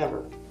more than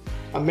ever,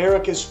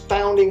 America's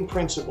founding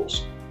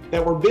principles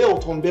that were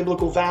built on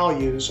biblical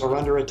values are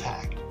under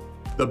attack.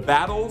 The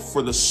battle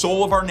for the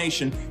soul of our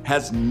nation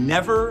has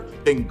never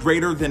been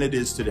greater than it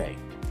is today.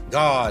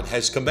 God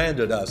has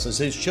commanded us as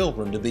His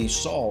children to be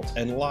salt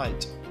and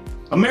light.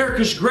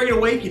 America's great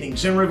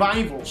awakenings and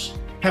revivals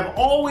have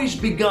always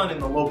begun in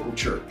the local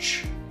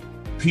church.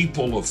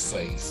 People of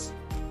faith,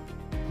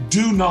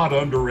 do not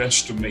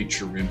underestimate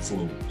your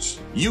influence.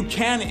 You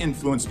can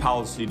influence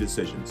policy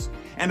decisions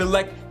and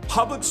elect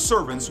public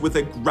servants with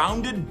a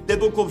grounded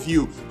biblical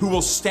view who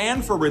will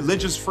stand for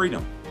religious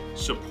freedom.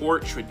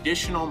 Support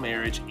traditional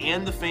marriage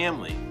and the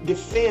family.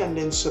 Defend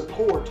and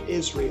support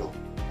Israel.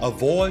 A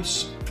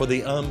voice for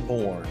the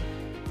unborn.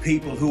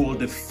 People who will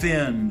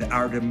defend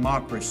our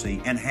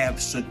democracy and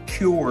have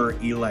secure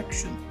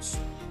elections.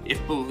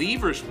 If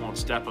believers won't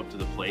step up to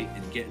the plate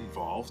and get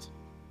involved,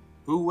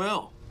 who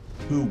will?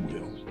 Who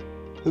will?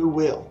 Who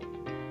will?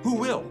 Who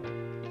will?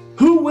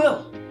 Who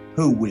will?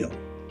 Who will?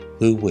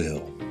 Who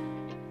will?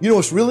 You know,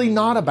 it's really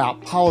not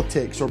about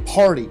politics or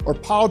party or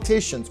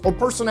politicians or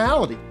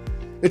personality.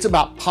 It's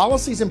about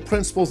policies and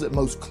principles that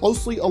most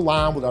closely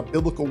align with our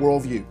biblical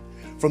worldview,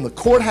 from the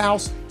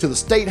courthouse to the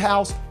state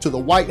house to the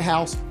White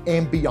House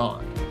and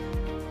beyond.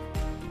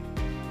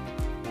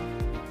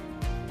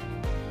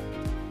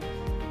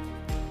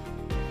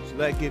 So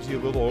that gives you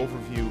a little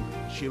overview.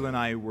 Sheila and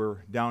I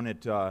were down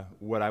at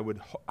what I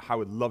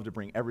would love to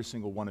bring every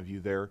single one of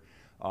you there,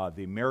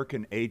 the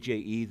American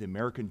AJE, the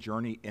American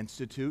Journey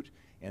Institute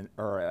and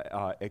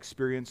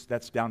experience.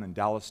 That's down in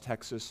Dallas,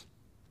 Texas.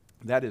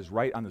 That is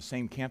right on the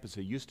same campus.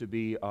 It used to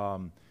be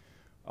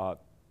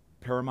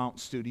Paramount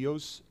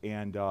Studios,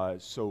 and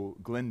so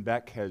Glenn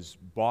Beck has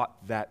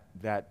bought that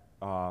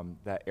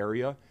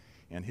area,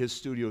 and his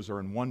studios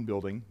are in one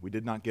building. We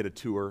did not get a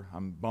tour.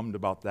 I'm bummed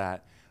about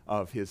that,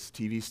 of his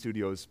TV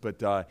studios, but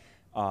the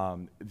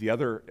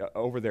other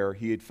over there,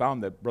 he had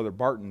found that Brother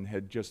Barton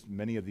had just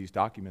many of these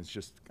documents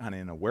just kind of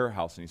in a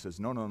warehouse, and he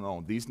says,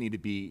 no, these need to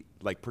be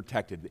like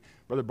protected.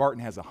 Brother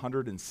Barton has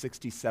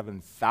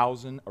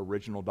 167,000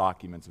 original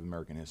documents of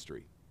American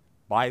history,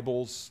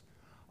 Bibles.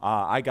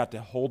 I got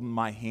to hold in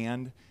my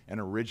hand an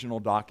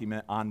original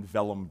document on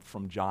vellum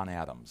from John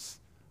Adams.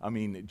 I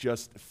mean,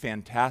 just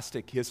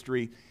fantastic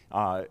history,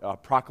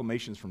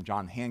 proclamations from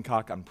John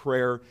Hancock on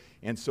prayer,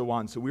 and so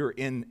on. So we were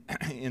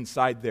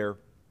inside there.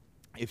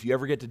 If you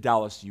ever get to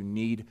Dallas, you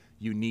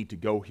need to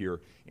go here,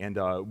 and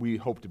we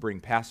hope to bring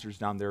pastors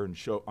down there and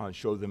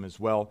show them as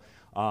well.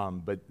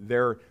 But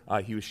there,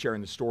 he was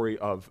sharing the story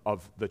of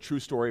the true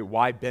story,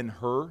 why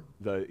Ben-Hur.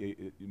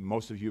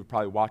 Most of you have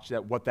probably watched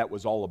that, what that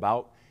was all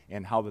about,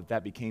 and how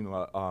that became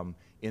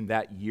in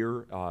that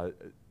year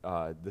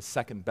the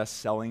second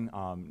best-selling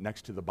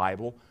next to the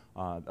Bible.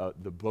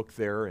 The book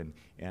there, and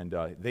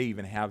they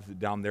even have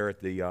down there at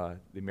the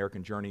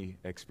American Journey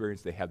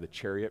Experience, they have the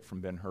chariot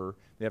from Ben-Hur.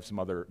 They have some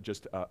other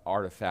just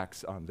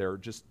artifacts there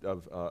just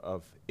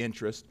of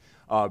interest.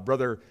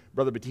 Brother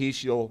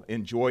Batish, you'll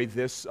enjoy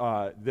this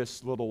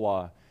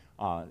little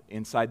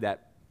inside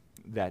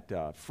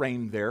that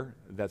frame there.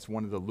 That's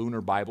one of the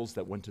lunar Bibles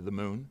that went to the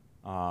moon.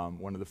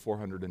 One of the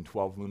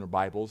 412 lunar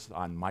Bibles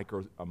on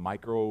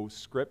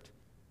microscript,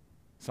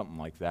 something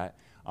like that.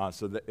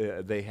 So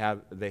they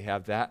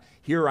have that.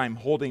 Here I'm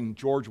holding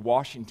George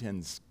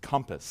Washington's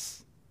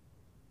compass.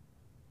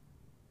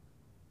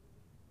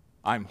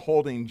 I'm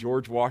holding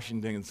George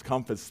Washington's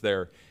compass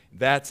there.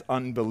 That's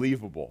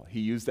unbelievable. He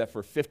used that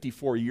for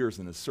 54 years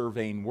in his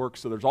surveying work.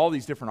 So there's all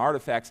these different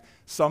artifacts,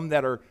 some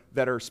that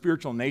are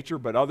spiritual in nature,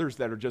 but others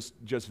that are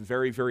just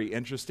very, very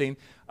interesting.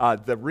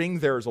 The ring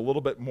there is a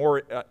little bit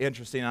more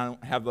interesting. I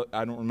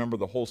don't remember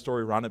the whole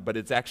story around it, but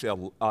it's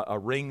actually a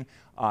ring.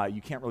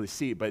 You can't really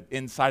see it, but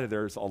inside of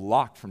there is a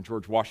lock from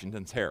George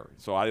Washington's hair.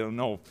 So I don't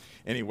know.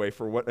 Anyway,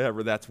 for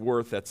whatever that's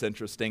worth, that's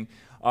interesting.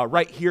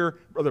 Right here,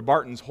 Brother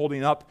Barton's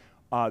holding up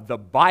the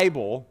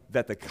Bible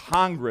that the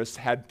Congress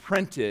had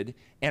printed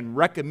and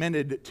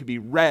recommended to be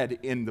read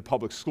in the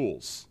public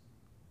schools.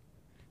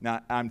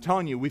 Now, I'm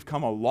telling you, we've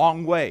come a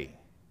long way,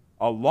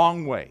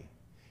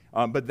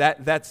 but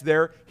that's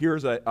there.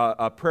 Here's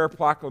a prayer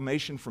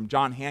proclamation from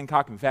John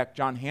Hancock. In fact,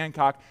 John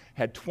Hancock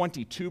had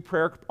 22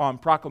 prayer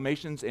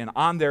proclamations, and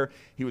on there,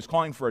 he was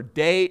calling for a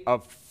day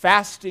of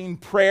fasting,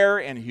 prayer,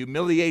 and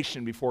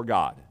humiliation before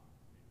God.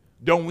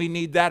 Don't we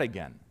need that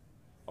again?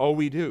 Oh,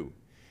 we do.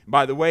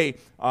 By the way,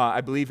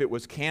 I believe it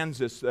was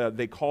Kansas,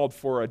 they called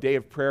for a day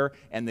of prayer,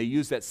 and they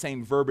used that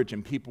same verbiage,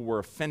 and people were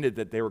offended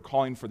that they were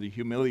calling for the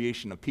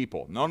humiliation of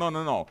people.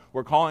 No.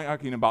 We're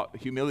talking about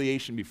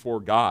humiliation before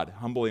God,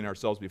 humbling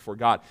ourselves before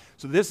God.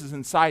 So this is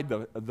inside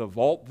the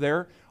vault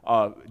there,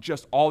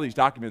 just all these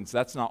documents.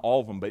 That's not all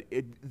of them, but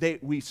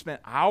we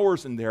spent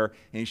hours in there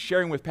and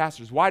sharing with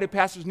pastors. Why do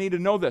pastors need to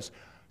know this?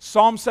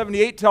 Psalm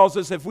 78 tells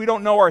us if we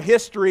don't know our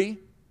history,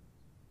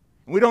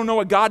 we don't know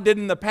what God did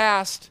in the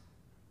past,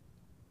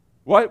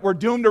 we're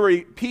doomed to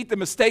repeat the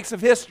mistakes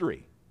of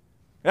history.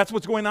 That's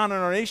what's going on in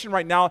our nation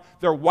right now.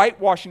 They're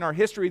whitewashing our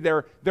history.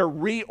 They're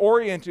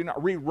reorienting,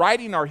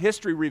 rewriting our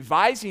history,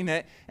 revising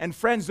it. And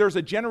friends, there's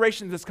a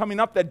generation that's coming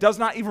up that does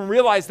not even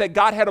realize that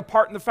God had a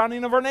part in the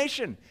founding of our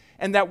nation,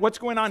 and that what's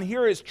going on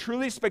here is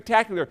truly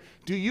spectacular.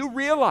 Do you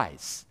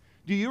realize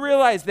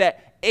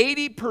that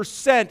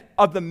 80%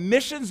 of the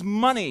missions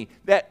money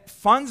that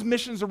funds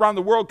missions around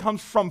the world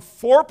comes from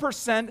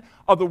 4%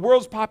 of the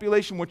world's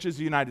population, which is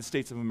the United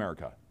States of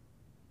America?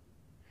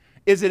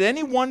 Is it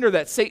any wonder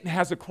that Satan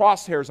has the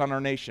crosshairs on our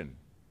nation?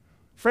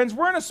 Friends,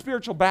 we're in a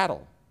spiritual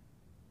battle.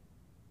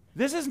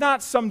 This is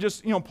not some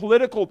just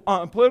political.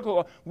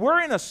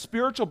 We're in a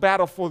spiritual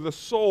battle for the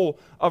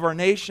soul of our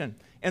nation.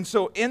 And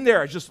so in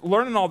there, just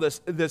learning all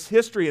this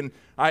history, and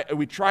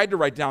we tried to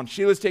write down.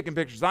 Sheila's taking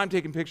pictures. I'm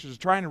taking pictures,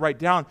 trying to write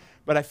down.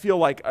 But I feel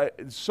like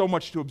so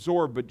much to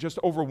absorb, but just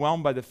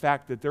overwhelmed by the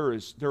fact that there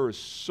is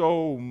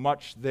so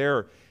much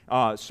there.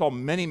 Saw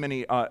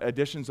many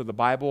editions of the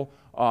Bible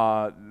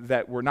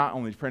that were not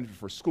only printed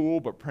for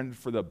school, but printed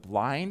for the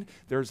blind.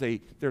 There's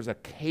a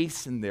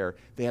case in there.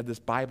 They had this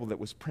Bible that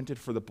was printed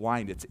for the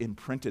blind. It's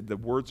imprinted. The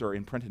words are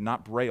imprinted,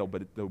 not Braille,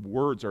 but the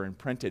words are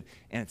imprinted,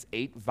 and it's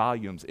 8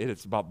 volumes.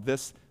 It's about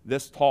this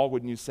tall,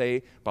 wouldn't you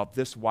say? About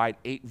this wide,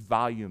 8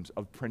 volumes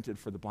of printed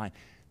for the blind.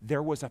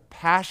 There was a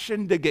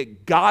passion to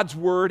get God's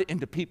word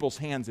into people's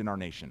hands in our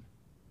nation.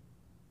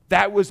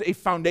 That was a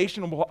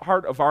foundational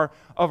part of our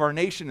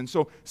nation. And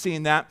so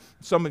seeing that,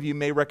 some of you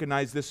may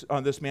recognize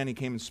this man. He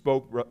came and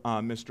spoke,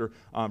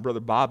 Brother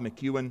Bob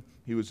McEwen.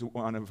 He was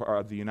one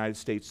of the United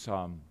States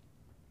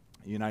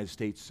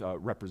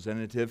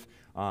representative,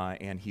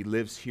 and he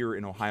lives here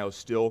in Ohio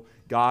still.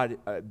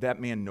 That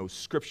man knows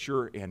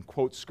Scripture and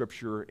quotes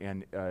Scripture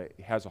and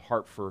has a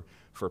heart for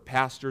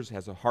pastors,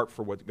 has a heart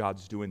for what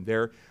God's doing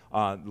there.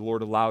 The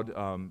Lord allowed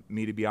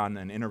me to be on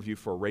an interview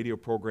for a radio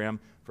program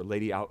for a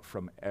lady out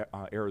from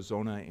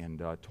Arizona,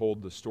 and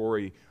told the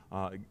story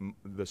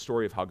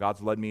of how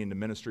God's led me into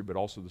ministry, but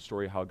also the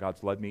story of how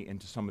God's led me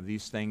into some of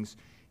these things.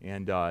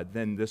 And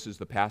then this is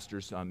the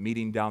pastors'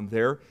 meeting down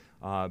there.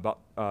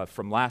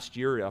 From last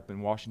year up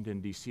in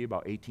Washington, D.C.,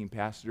 about 18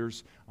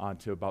 pastors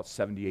to about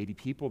 70, 80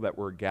 people that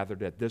were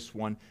gathered at this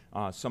one.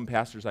 Some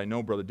pastors I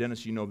know, Brother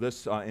Dennis, you know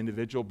this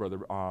individual, Brother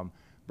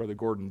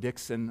Gordon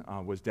Dixon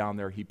was down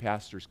there. He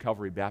pastors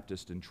Calvary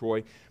Baptist in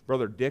Troy.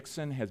 Brother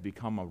Dixon has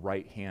become a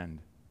right hand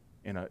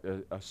and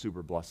a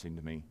super blessing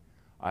to me.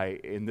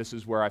 And this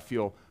is where I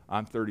feel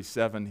I'm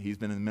 37. He's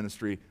been in the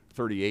ministry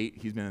 38.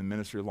 He's been in the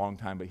ministry a long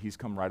time, but he's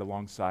come right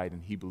alongside,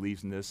 and he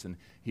believes in this, and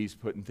he's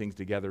putting things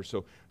together.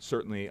 So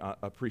certainly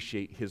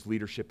appreciate his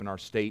leadership in our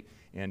state.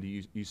 And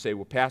you say,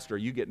 well, Pastor, are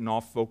you getting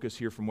off focus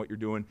here from what you're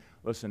doing?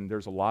 Listen,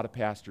 there's a lot of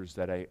pastors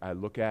that I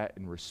look at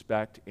and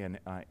respect, and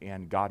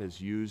God has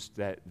used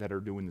that are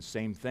doing the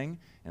same thing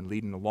and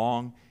leading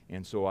along,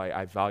 and so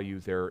I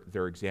value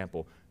their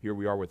example. Here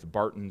we are with the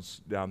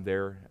Bartons down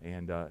there,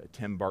 and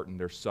Tim Barton,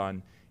 their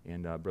son,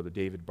 and Brother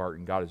David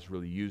Barton. God has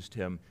really used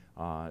him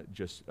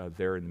just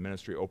there in the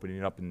ministry, opening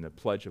it up in the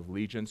Pledge of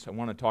Allegiance. I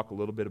want to talk a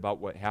little bit about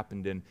what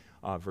happened in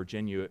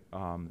Virginia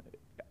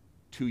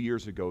 2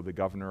 years ago. The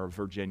governor of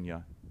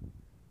Virginia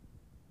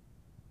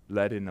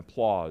led in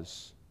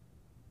applause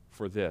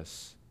for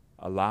this,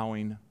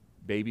 allowing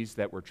babies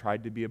that were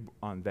tried to be,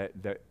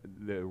 that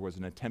there was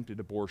an attempted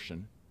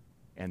abortion,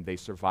 and they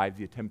survived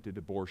the attempted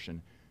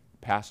abortion,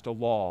 passed a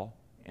law,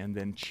 and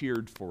then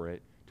cheered for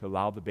it to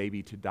allow the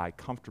baby to die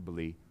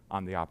comfortably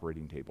on the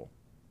operating table.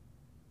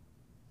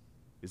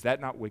 Is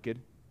that not wicked?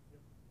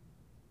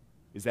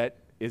 Is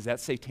that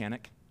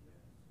satanic?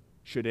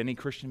 Should any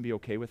Christian be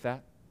okay with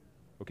that?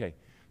 Okay,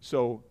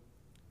 so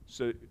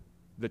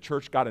the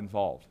church got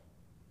involved.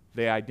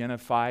 They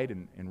identified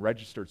and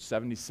registered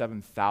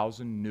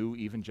 77,000 new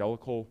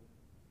evangelical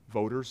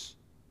voters.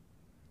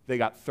 They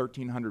got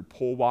 1,300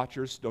 poll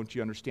watchers. Don't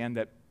you understand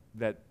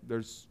that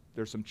there's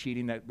some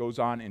cheating that goes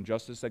on,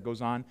 injustice that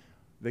goes on?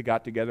 They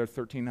got together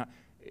 1,300.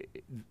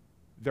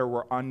 There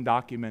were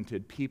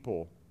undocumented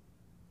people,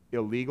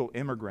 illegal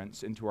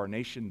immigrants into our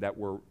nation that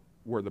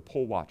were the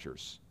poll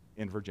watchers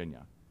in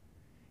Virginia.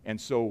 And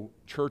so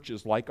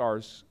churches like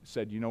ours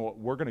said, you know what,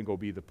 we're going to go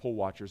be the poll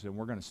watchers, and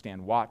we're going to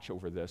stand watch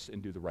over this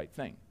and do the right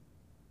thing.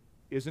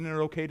 Isn't it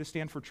okay to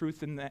stand for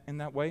truth in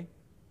that way?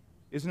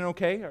 Isn't it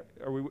okay?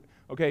 Are we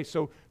okay?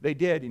 So they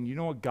did, and you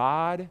know what,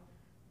 God,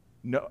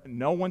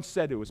 no one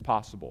said it was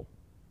possible,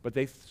 but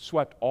they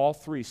swept all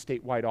three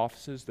statewide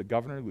offices, the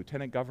governor,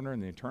 lieutenant governor,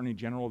 and the attorney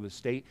general of the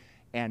state,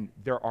 and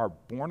there are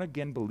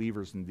born-again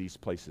believers in these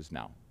places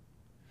now.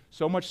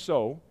 So much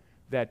so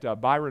that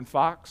Byron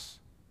Fox,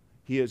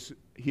 he has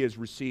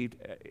received,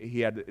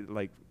 he had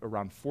like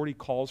around 40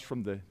 calls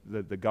from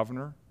the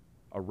governor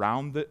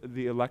around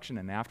the election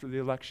and after the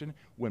election.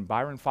 When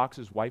Byron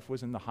Fox's wife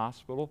was in the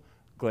hospital,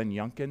 Glenn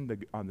Youngkin,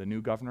 the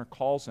new governor,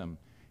 calls him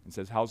and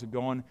says, how's it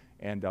going?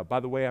 And by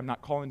the way, I'm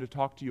not calling to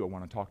talk to you. I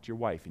want to talk to your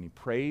wife. And he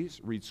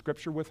prays, reads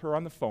scripture with her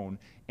on the phone,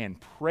 and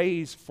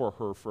prays for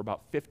her for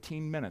about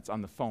 15 minutes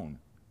on the phone,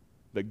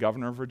 the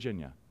governor of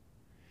Virginia.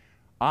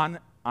 On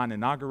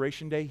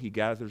Inauguration Day, he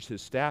gathers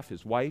his staff,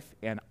 his wife,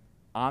 and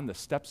on the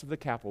steps of the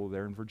Capitol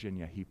there in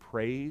Virginia, he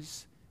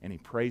prays, and he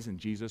prays in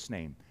Jesus'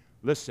 name.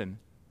 Listen,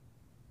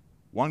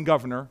 one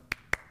governor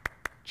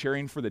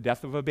cheering for the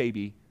death of a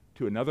baby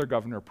to another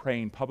governor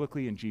praying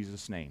publicly in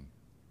Jesus' name.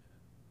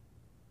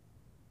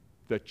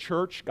 The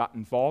church got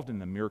involved and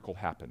the miracle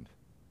happened.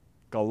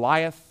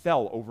 Goliath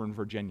fell over in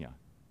Virginia.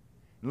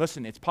 And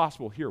listen, it's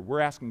possible here. We're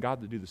asking God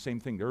to do the same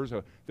thing.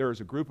 There is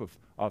a group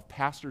of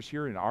pastors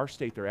here in our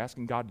state that are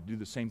asking God to do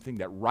the same thing,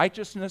 that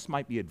righteousness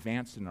might be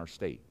advanced in our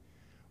state.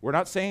 We're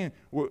not saying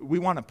we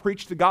want to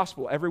preach the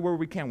gospel everywhere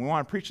we can. We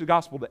want to preach the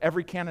gospel to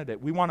every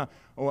candidate. We want to,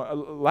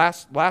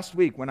 last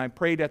week when I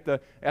prayed at the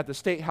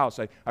State House,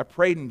 I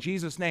prayed in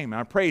Jesus' name, and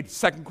I prayed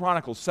 2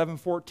 Chronicles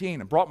 7:14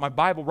 and brought my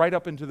Bible right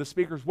up into the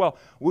speaker's well.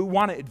 We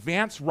want to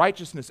advance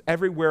righteousness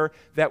everywhere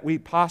that we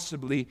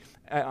possibly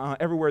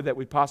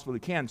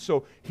can.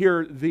 So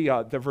here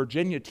the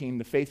Virginia team,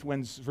 the Faith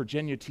Wins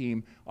Virginia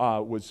team,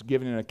 was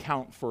giving an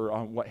account for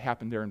what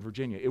happened there in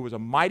Virginia. It was a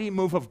mighty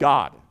move of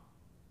God.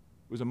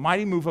 It was a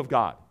mighty move of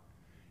God.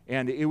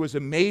 And it was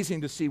amazing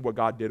to see what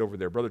God did over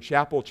there. Brother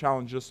Chappell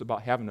challenged us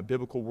about having a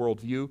biblical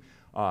worldview.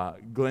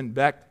 Glenn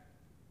Beck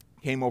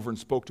came over and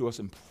spoke to us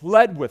and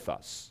pled with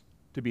us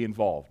to be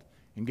involved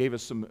and gave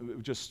us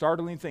some just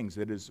startling things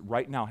that is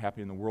right now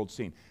happening in the world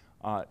scene.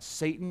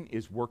 Satan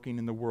is working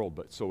in the world,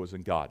 but so is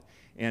in God.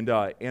 And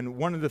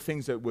one of the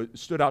things that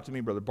stood out to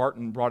me, Brother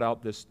Barton brought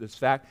out this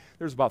fact,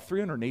 there's about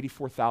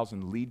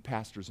 384,000 lead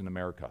pastors in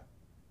America.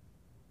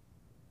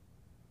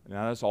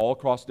 Now, that's all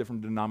across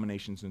different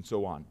denominations and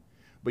so on.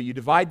 But you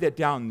divide that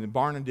down, and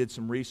Barna did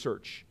some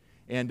research,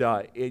 and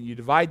you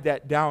divide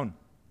that down,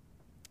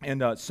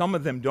 and some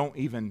of them don't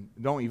even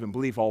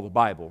believe all the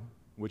Bible,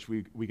 which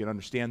we can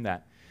understand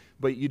that.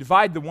 But you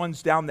divide the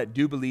ones down that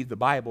do believe the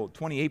Bible,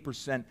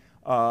 28%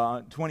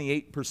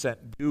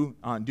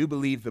 do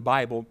believe the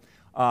Bible.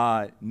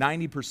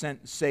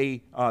 90%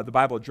 say the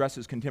Bible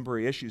addresses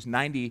contemporary issues.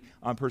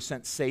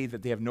 90% say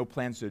that they have no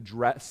plans to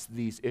address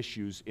these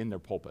issues in their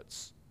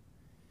pulpits.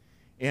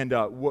 And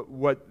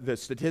what the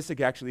statistic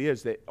actually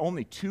is, that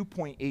only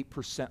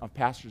 2.8% of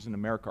pastors in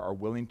America are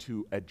willing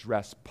to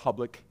address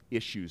public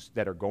issues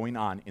that are going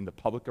on in the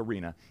public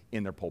arena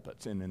in their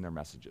pulpits and in their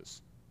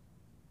messages.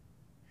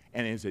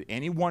 And is it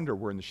any wonder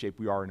we're in the shape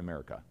we are in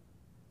America?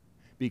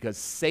 Because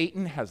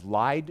Satan has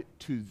lied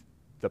to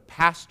the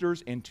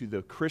pastors and to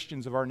the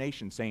Christians of our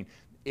nation, saying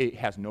it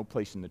has no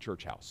place in the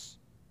church house.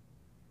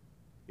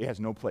 It has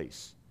no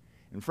place.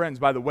 And friends,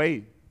 by the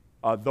way,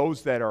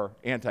 those that are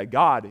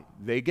anti-God,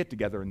 they get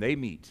together and they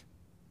meet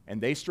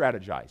and they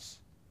strategize,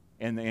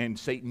 and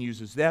Satan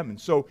uses them. And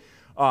so,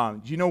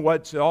 do you know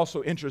what's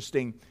also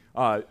interesting?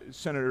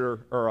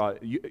 Senator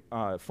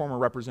or former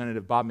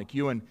Representative Bob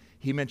McEwen,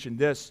 he mentioned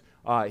this.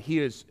 He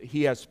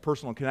has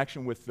personal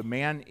connection with the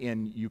man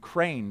in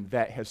Ukraine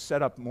that has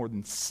set up more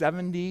than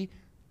 70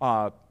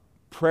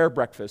 prayer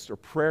breakfasts or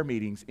prayer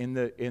meetings in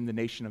the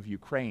nation of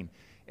Ukraine,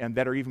 and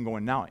that are even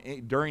going now.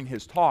 During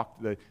his talk,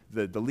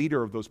 the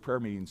leader of those prayer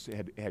meetings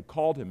had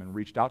called him and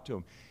reached out to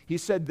him. He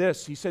said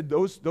this. He said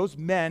those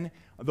men,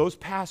 those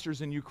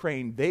pastors in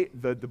Ukraine,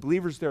 the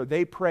believers there,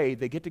 they pray.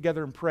 They get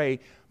together and pray.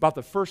 About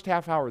the first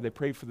half hour, they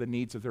pray for the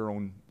needs of their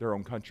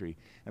own country.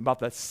 And about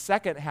the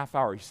second half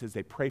hour, he says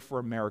they pray for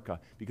America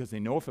because they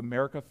know if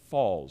America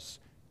falls,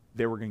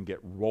 they were going to get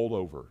rolled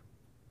over.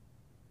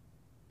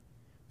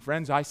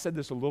 Friends, I said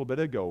this a little bit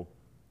ago,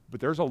 but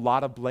there's a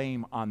lot of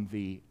blame on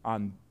the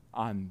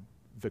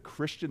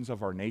Christians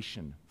of our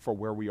nation for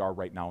where we are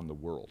right now in the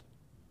world.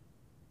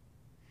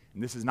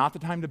 And this is not the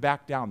time to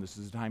back down. This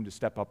is the time to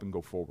step up and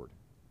go forward.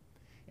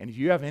 And if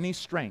you have any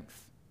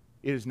strength,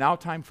 it is now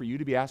time for you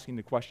to be asking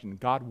the question,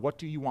 God, what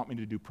do you want me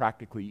to do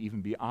practically,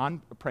 even beyond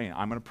praying?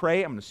 I'm going to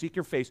pray, I'm going to seek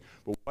your face,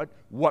 but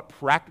what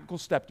practical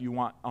step do you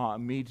want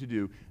me to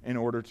do in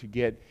order to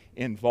get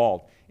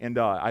involved? And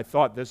I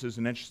thought this is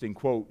an interesting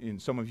quote,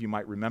 and some of you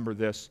might remember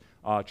this.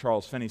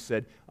 Charles Finney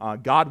said,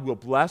 God will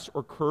bless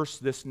or curse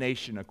this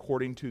nation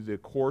according to the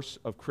course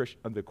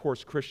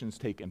Christians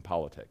take in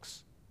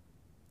politics.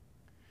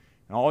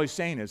 And all he's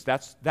saying is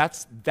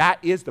that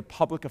is the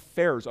public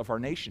affairs of our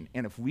nation.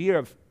 And if we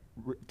have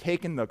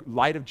taken the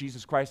light of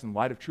Jesus Christ and the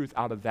light of truth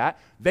out of that,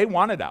 they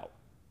want it out.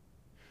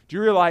 Do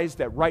you realize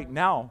that right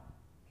now,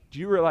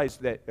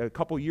 a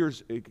couple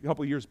years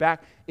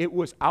back, it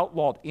was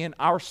outlawed in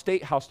our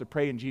state house to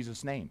pray in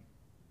Jesus' name?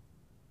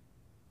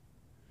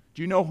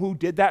 Do you know who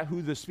did that,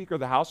 who the Speaker of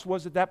the House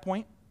was at that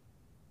point?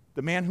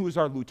 The man who is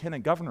our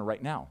lieutenant governor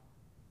right now.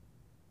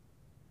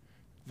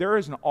 There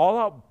is an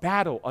all-out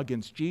battle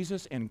against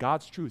Jesus and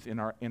God's truth in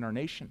our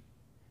nation.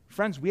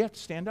 Friends, we have to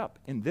stand up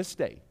in this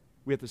day.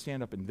 We have to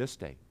stand up in this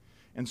day.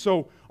 And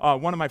so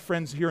one of my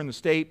friends here in the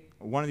state,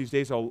 one of these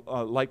days I'll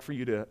like for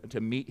you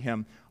to meet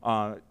him,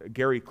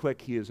 Gary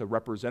Click. He is a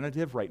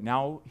representative. Right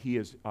now he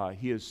is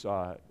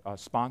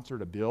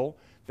sponsored a bill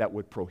that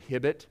would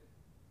prohibit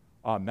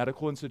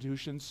medical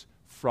institutions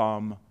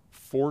from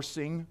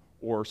forcing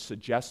or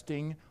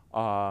suggesting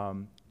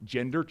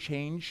gender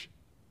change,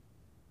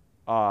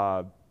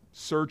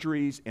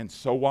 surgeries, and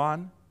so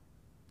on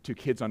to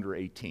kids under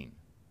 18.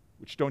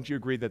 Which, don't you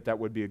agree that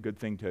would be a good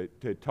thing to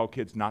tell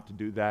kids not to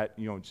do that?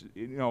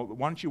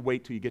 Why don't you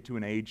wait till you get to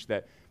an age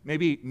that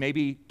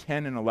maybe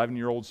 10 and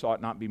 11-year-olds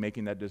ought not be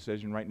making that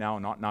decision right now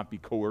and ought not be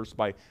coerced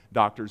by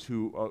doctors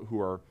who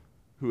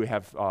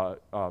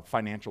have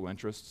financial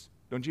interests?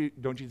 Don't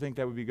you think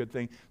that would be a good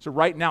thing? So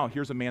right now,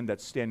 here's a man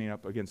that's standing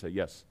up against it.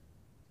 Yes.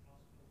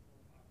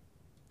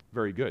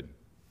 Very good.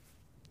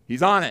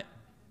 He's on it.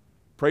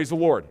 Praise the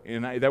Lord.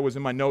 And that was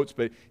in my notes,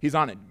 but he's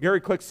on it.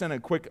 Gary Click sent a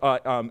quick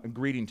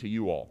greeting to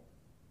you all.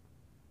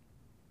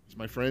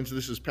 My friends,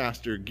 this is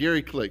Pastor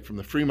Gary Click from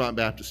the Fremont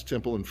Baptist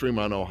Temple in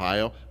Fremont,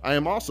 Ohio. I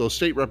am also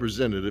state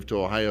representative to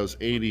Ohio's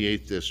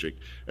 88th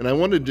District. And I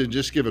wanted to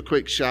just give a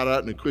quick shout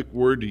out and a quick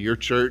word to your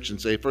church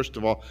and say, first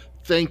of all,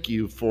 thank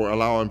you for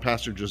allowing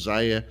Pastor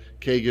Josiah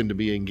Kagan to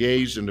be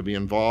engaged and to be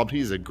involved.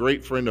 He's a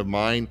great friend of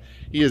mine.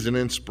 He is an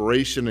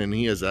inspiration and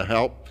he is a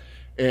help.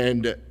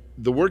 And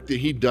the work that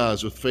he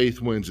does with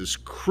Faith Wins is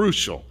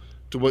crucial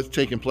to what's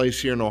taking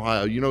place here in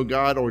Ohio. You know,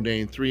 God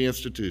ordained 3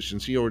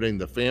 institutions. He ordained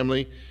the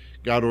family,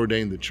 God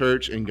ordained the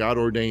church, and God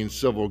ordained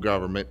civil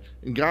government.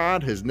 And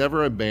God has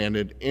never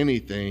abandoned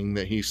anything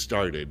that he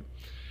started.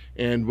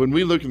 And when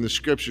we look in the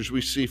scriptures, we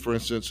see, for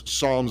instance,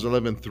 Psalms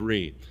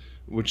 11:3,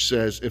 which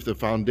says, if the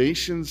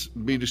foundations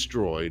be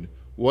destroyed,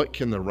 what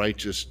can the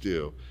righteous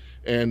do?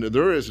 And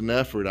there is an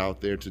effort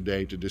out there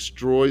today to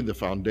destroy the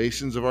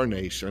foundations of our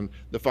nation,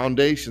 the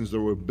foundations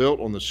that were built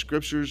on the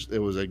scriptures. It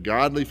was a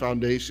godly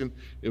foundation.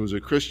 It was a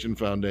Christian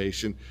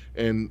foundation.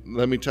 And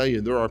let me tell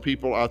you, there are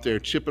people out there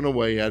chipping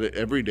away at it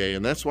every day.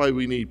 And that's why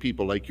we need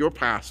people like your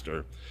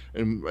pastor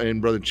and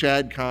Brother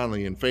Chad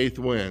Conley and Faith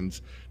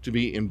Wins to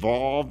be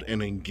involved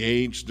and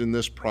engaged in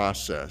this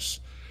process.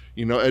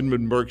 You know,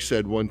 Edmund Burke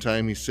said one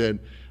time, he said,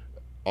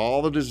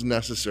 all that is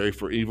necessary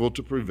for evil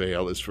to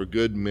prevail is for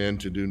good men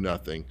to do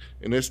nothing.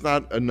 And it's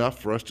not enough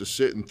for us to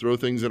sit and throw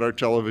things at our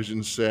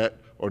television set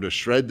or to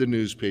shred the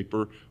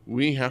newspaper.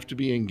 We have to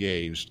be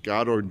engaged.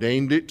 God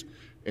ordained it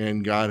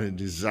and God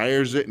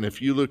desires it. And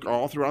if you look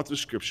all throughout the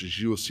scriptures,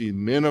 you will see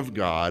men of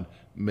God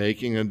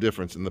making a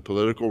difference in the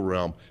political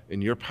realm,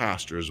 and your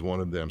pastor is one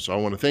of them. So I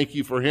want to thank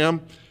you for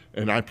him,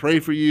 and I pray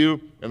for you,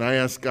 and I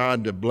ask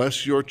God to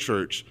bless your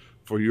church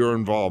for your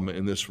involvement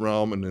in this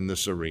realm and in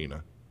this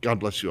arena. God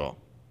bless you all.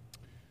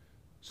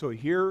 So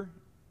here,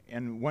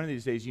 and one of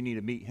these days you need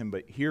to meet him,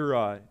 but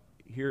here,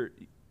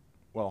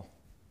 well,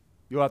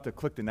 you'll have to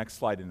click the next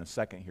slide in a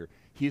second here.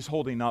 He's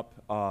holding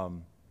up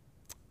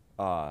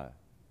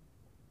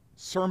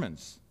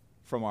sermons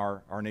from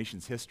our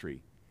nation's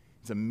history.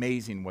 It's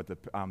amazing what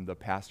the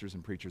pastors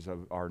and preachers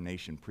of our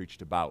nation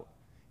preached about.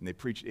 And they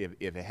preached, if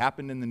it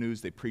happened in the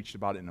news, they preached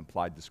about it and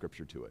applied the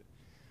scripture to it.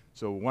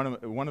 So one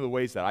of the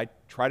ways that I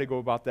try to go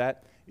about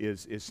that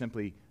is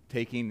simply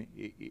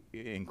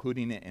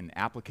including it in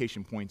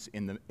application points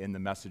in the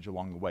message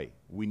along the way.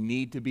 We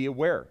need to be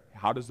aware.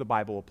 How does the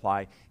Bible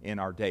apply in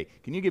our day?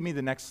 Can you give me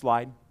the next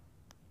slide?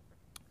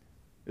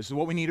 This is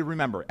what we need to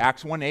remember.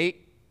 Acts 1:8,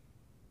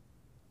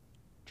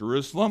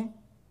 Jerusalem,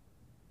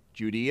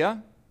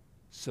 Judea,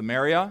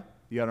 Samaria,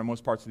 the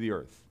uttermost parts of the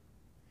earth.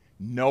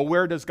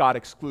 Nowhere does God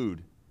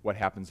exclude what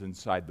happens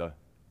inside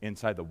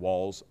the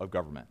walls of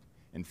government.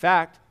 In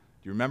fact,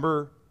 do you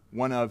remember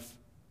one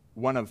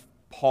of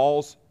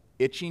Paul's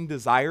itching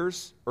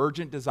desires,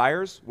 urgent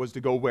desires, was to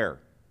go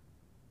where?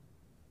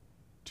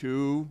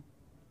 To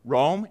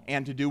Rome,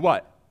 and to do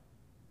what?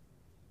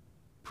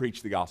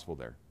 Preach the gospel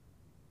there.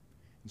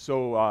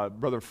 So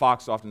Brother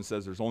Fox often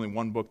says there's only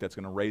one book that's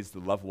going to raise the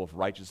level of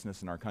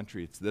righteousness in our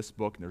country. It's this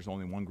book, and there's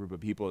only one group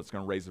of people that's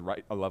going to raise the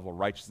level of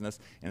righteousness,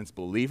 and it's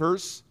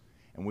believers,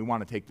 and we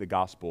want to take the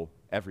gospel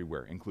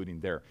everywhere,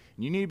 including there.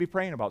 And you need to be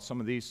praying about some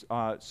of these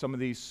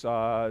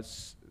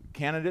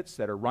candidates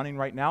that are running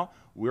right now.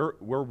 We're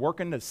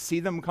working to see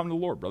them come to the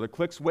Lord. Brother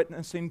Click's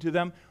witnessing to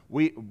them.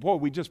 We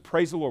just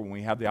praise the Lord when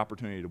we have the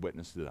opportunity to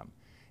witness to them.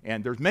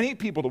 And there's many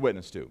people to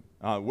witness to.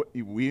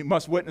 We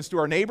must witness to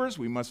our neighbors.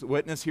 We must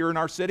witness here in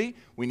our city.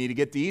 We need to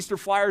get the Easter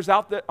flyers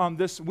out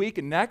this week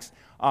and next.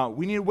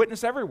 We need to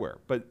witness everywhere,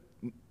 but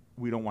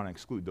we don't want to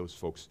exclude those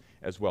folks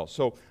as well.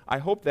 So I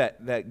hope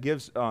that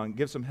gives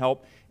some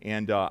help,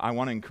 and I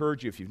want to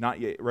encourage you, if you've not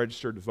yet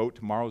registered to vote,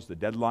 tomorrow is the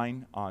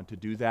deadline to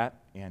do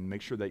that, and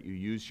make sure that you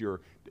use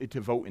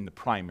to vote in the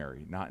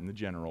primary, not in the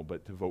general,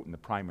 but to vote in the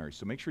primary.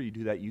 So make sure you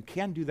do that. You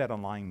can do that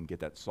online and get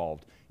that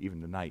solved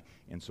even tonight,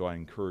 and so I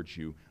encourage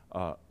you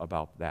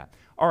about that.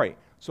 All right,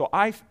 so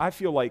I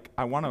feel like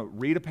I want to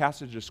read a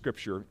passage of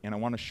Scripture, and I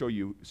want to show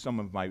you some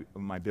of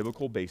my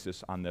biblical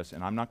basis on this,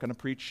 and I'm not going to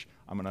preach.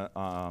 I'm going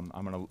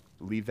to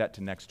leave that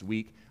to next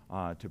week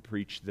to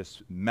preach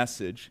this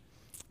message,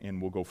 and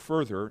we'll go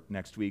further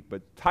next week.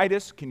 But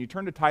Titus, can you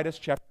turn to Titus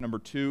chapter number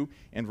 2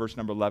 and verse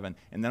number 11?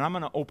 And then I'm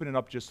going to open it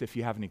up just if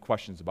you have any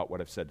questions about what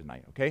I've said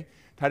tonight, okay?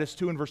 Titus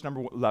 2 and verse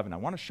number 11. I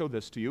want to show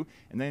this to you.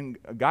 And then,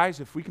 guys,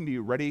 if we can be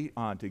ready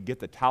to get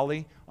the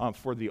tally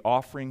for the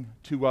offering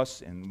to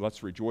us, and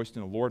let's rejoice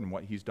in the Lord and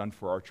what He's done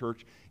for our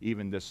church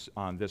even this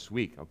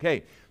week.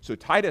 Okay, so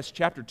Titus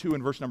chapter 2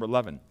 and verse number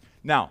 11.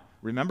 Now,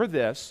 remember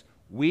this.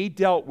 We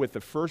dealt with the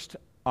first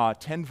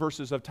 10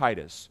 verses of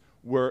Titus,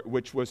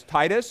 which was,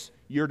 Titus,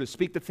 you're to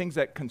speak the things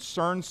that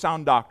concern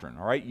sound doctrine,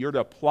 all right? You're to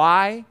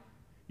apply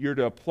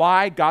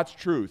God's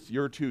truth.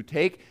 You're going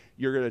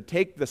to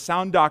take the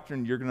sound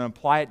doctrine, you're going to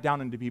apply it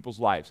down into people's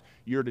lives.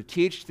 You're to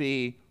teach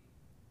the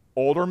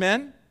older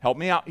men. Help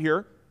me out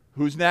here.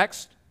 Who's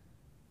next?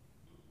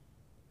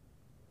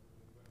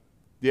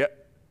 The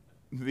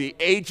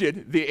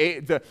aged,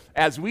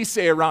 as we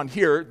say around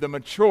here, the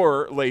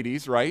mature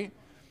ladies, right?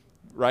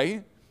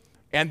 Right?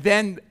 And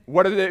then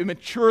what are the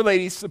mature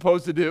ladies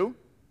supposed to do?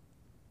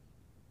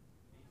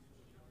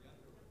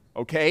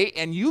 Okay,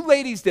 and you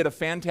ladies did a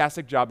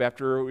fantastic job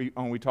after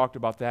we talked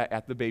about that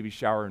at the baby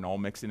shower and all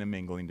mixing and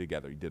mingling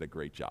together. You did a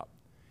great job.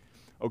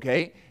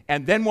 Okay,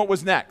 and then what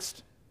was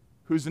next?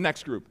 Who's the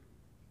next group?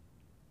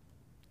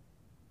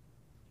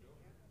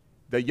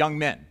 The young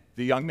men.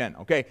 The young men,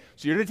 okay?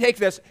 So you're to take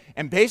this,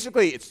 and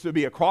basically it's to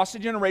be across the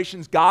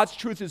generations. God's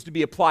truth is to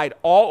be applied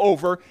all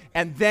over,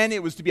 and then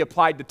it was to be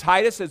applied to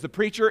Titus as the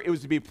preacher. It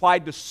was to be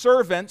applied to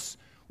servants,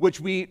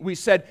 which we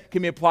said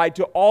can be applied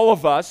to all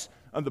of us.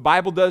 The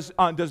Bible does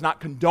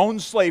not condone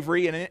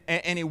slavery in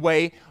any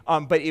way,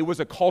 but it was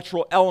a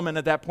cultural element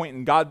at that point,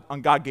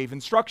 and God gave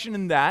instruction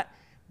in that.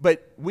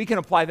 But we can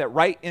apply that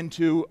right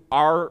into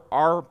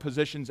our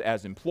positions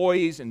as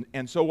employees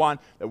and so on,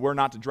 that we're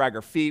not to drag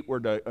our feet, we're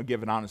to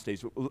give an honest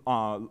day's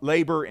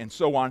labor, and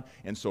so on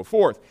and so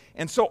forth.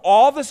 And so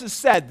all this is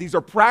said, these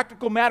are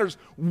practical matters.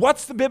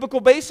 What's the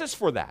biblical basis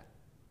for that?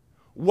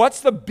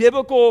 What's the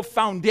biblical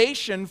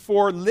foundation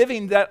for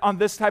living on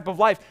this type of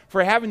life,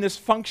 for having this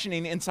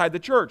functioning inside the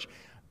church?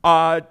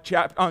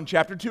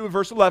 Chapter 2,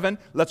 verse 11,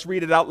 let's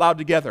read it out loud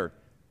together.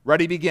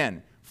 Ready,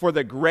 begin. For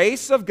the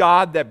grace of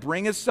God that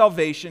bringeth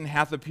salvation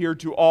hath appeared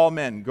to all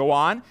men. Go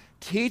on.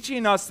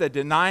 Teaching us that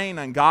denying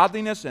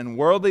ungodliness and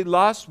worldly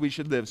lust, we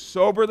should live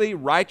soberly,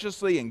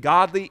 righteously, and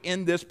godly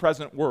in this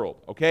present world.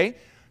 Okay?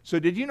 So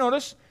did you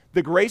notice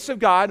the grace of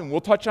God, and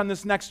we'll touch on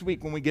this next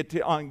week when we get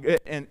to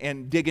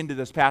and dig into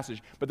this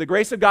passage, but the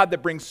grace of God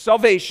that brings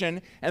salvation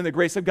and the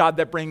grace of God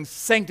that brings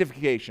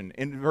sanctification.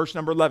 In verse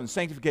number 11,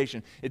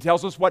 sanctification. It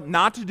tells us what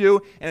not to do,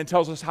 and it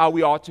tells us how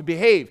we ought to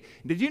behave.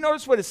 Did you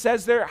notice what it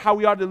says there? How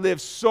we ought to live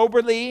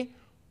soberly,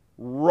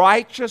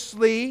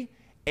 righteously,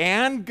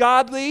 and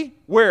godly.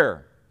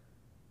 Where?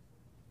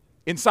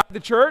 Inside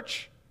the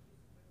church?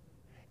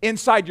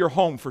 Inside your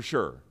home for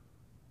sure.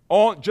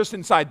 All just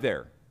inside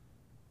there.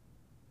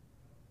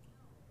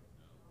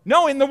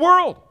 No, in the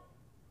world.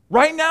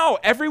 Right now,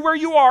 everywhere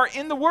you are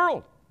in the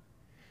world.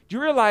 Do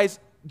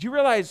you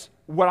realize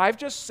what I've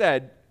just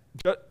said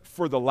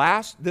for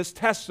this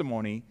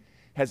testimony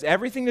has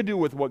everything to do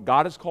with what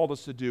God has called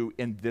us to do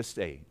in this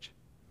age?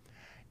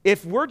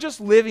 If we're just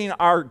living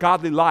our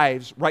godly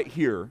lives right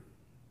here,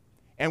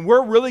 and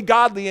we're really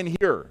godly in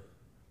here,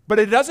 but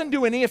it doesn't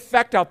do any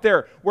effect out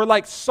there, we're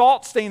like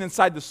salt staying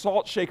inside the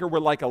salt shaker. We're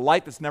like a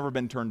light that's never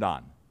been turned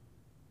on.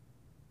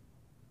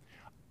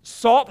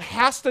 Salt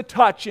has to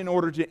touch in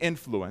order to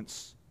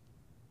influence.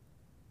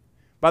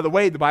 By the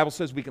way, the Bible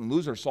says we can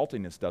lose our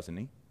saltiness, doesn't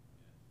he?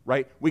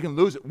 Right? We can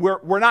lose it.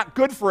 We're not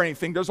good for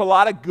anything. There's a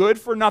lot of good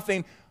for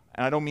nothing,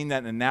 and I don't mean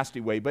that in a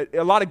nasty way, but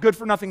a lot of good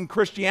for nothing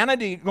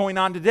Christianity going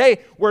on today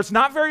where it's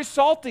not very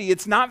salty.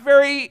 It's not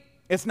very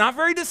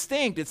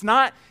distinct. It's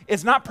not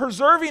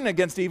preserving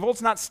against evil.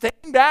 It's not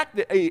staying back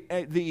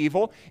the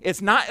evil.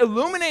 It's not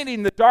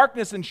illuminating the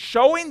darkness and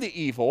showing the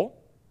evil,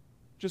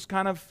 just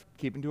kind of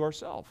keeping to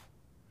ourselves.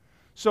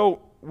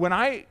 So when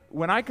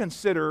I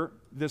consider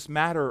this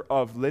matter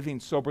of living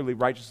soberly,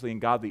 righteously,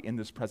 and godly in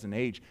this present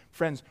age,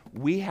 friends,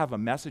 we have a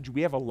message,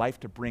 we have a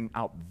life to bring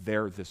out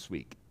there this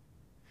week.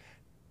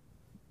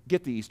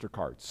 Get the Easter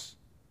cards.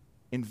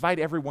 Invite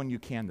everyone you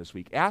can this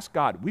week. Ask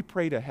God. We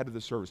prayed ahead of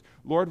the service.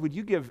 Lord, would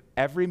you give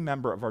every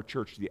member of our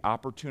church the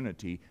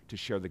opportunity to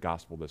share the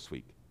gospel this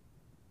week?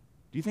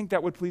 Do you think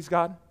that would please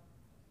God?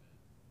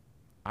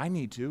 I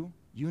need to.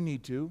 You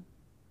need to.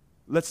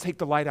 Let's take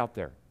the light out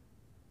there.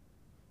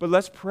 But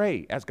let's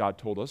pray, as God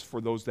told us, for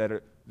those that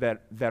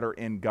are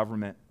in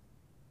government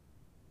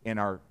and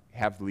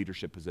have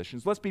leadership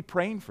positions. Let's be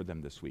praying for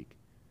them this week.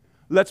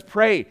 Let's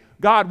pray,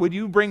 God, would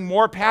you bring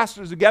more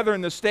pastors together in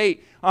the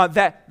state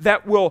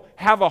that will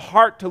have a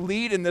heart to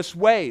lead in this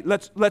way?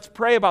 Let's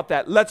pray about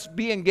that. Let's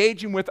be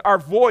engaging with our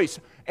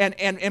voice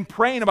and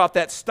praying about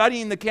that,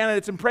 studying the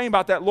candidates and praying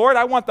about that. Lord,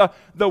 I want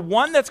the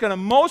one that's going to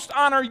most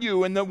honor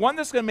you and the one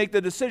that's going to make the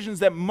decisions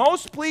that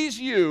most please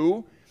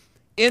you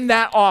in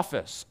that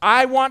office.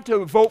 I want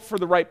to vote for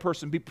the right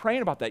person. Be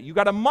praying about that. You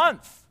got a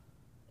month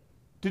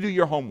to do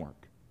your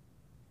homework.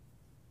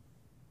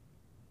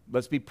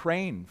 Let's be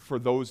praying for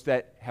those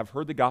that have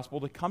heard the gospel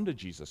to come to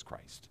Jesus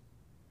Christ.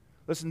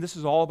 Listen, this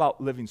is all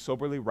about living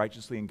soberly,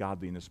 righteously, and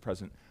godly in this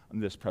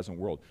present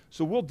world.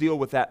 So we'll deal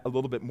with that a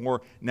little bit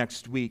more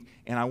next week.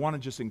 And I want to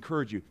just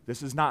encourage you,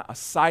 this is not a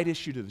side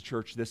issue to the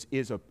church. This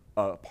is a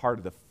part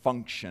of the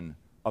function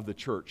of the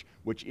church,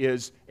 which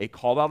is a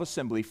called out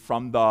assembly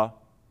from the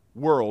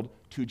world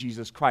to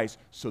Jesus Christ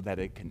so that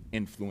it can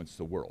influence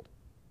the world.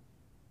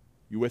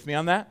 You with me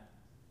on that?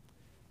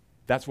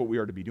 That's what we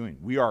are to be doing.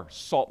 We are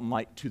salt and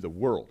light to the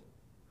world.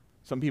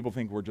 Some people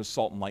think we're just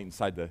salt and light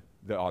inside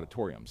the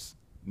auditoriums.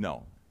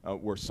 No,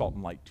 we're salt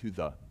and light to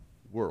the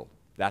world.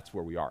 That's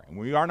where we are. And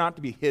we are not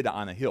to be hid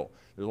on a hill.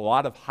 There's a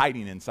lot of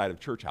hiding inside of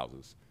church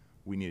houses.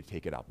 We need to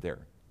take it out there.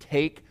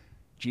 Take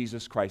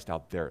Jesus Christ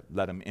out there.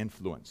 Let him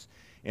influence.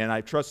 And I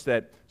trust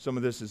that some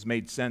of this has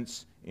made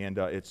sense, and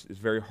it's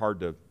very hard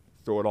to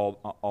throw it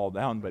all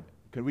down, but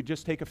could we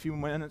just take a few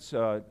more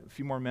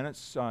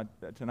minutes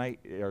tonight?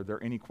 Are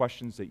there any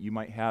questions that you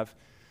might have?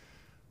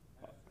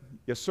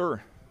 Yes, sir.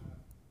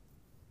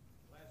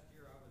 Last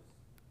year I was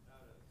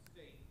out of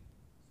state,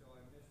 so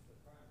I missed the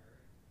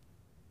primary.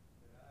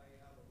 But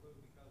I, out of the blue,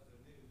 because of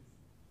the news,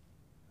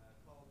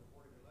 called the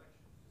Board of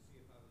Elections to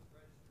see if I was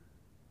registered.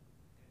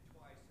 And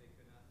twice they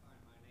could not find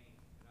my name.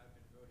 And I've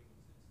been voting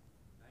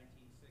since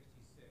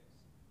 1966.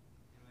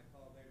 And I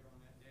called later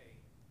on that day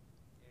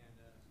and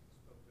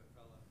spoke to a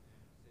fella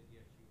and said,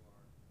 yes, you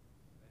are.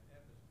 But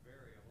that was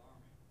very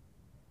alarming,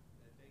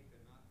 that they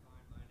could not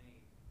find my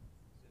name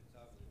since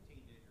I was a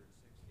teenager at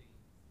 16.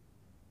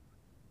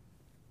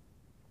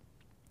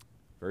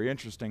 Very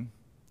interesting.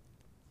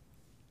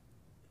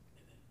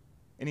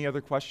 Any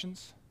other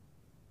questions?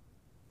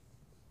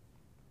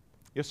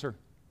 Yes, sir.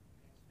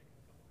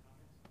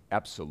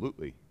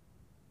 Absolutely.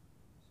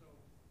 So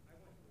I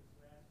went to this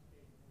last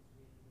meeting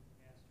with the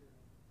pastor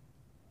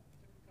and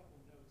took a couple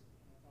of notes,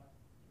 and I thought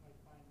you might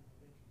find them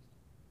of interest.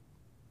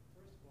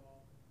 First of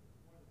all,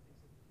 one of the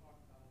things that we talked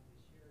about and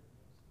they shared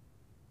was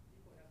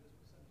people have this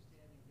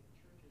misunderstanding that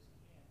churches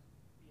can't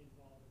be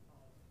involved in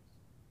politics.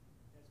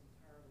 That's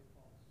entirely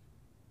false.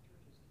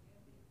 Churches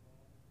can be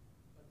involved,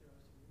 but there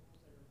are some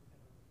rules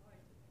that are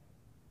applied to that.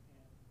 And they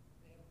have a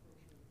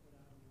brochure to put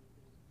out, and there's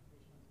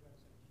information on the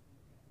website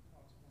that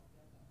talks more in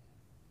depth on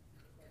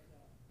that.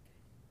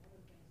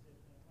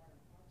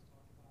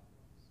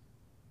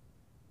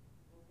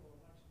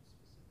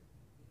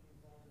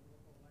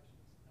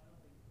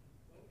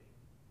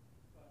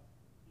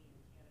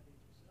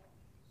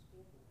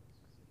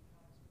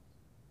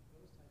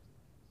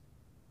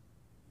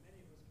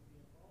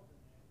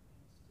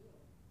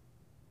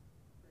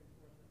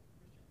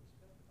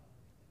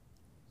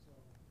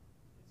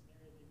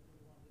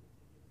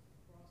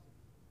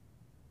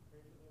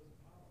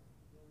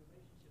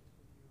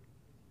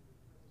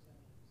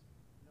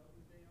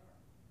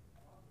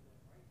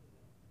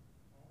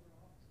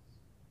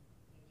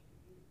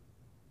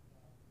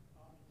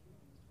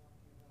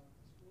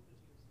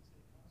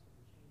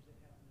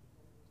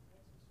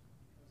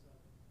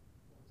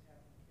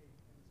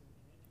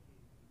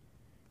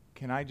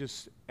 can I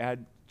just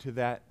add to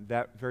that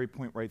very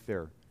point right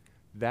there?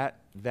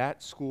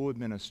 That school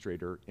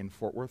administrator in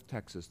Fort Worth,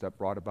 Texas, that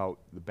brought about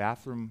the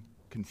bathroom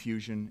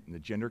confusion and the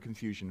gender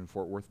confusion in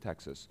Fort Worth,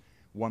 Texas,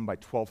 won by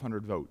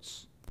 1,200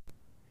 votes.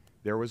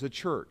 There was a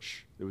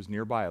church that was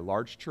nearby, a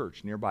large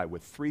church nearby,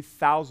 with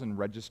 3,000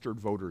 registered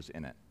voters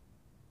in it.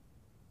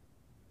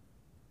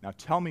 Now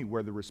tell me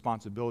where the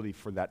responsibility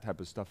for that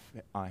type of stuff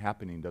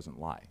happening doesn't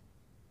lie.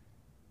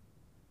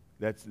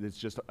 It's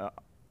just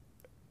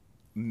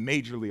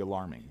majorly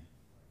alarming.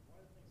 One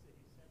of the things that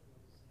he said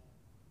was,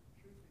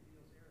 truth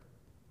reveals error, and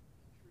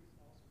truth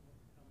also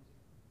overcomes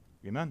error.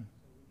 Amen. So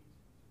we need to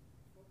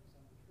focus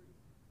on the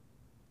truth.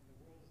 And the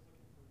world is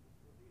looking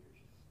for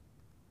leadership.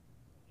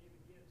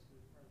 David Gibbs,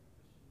 who is part of the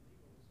Christian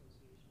Legal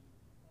Association,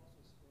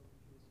 also spoke.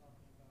 He was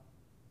talking about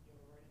you have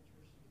a right in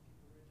church to get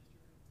people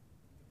registered.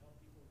 You can help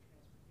people with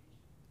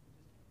transportation. You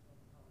just can't tell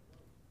them how to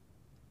vote.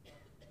 But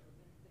there are many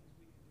things we can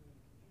do in the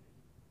community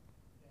that help.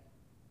 The church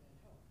can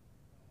preach biblical values like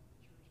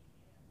abortion,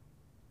 homosexuality. It's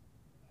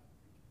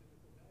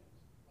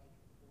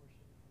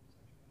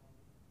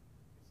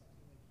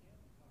something that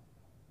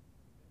can be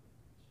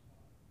talked about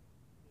and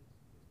preached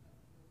about. There's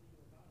nothing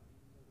illegal about it,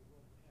 even though the world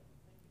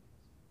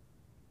would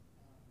have you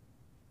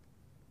think it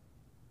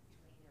is. Training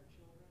our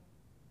children,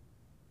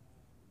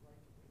 the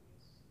right to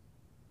witness,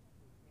 for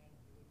a man to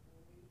live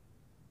holy.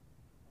 Can a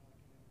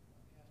pastor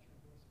endorse a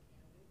candidate?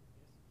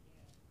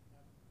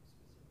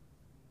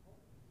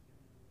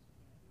 Yes,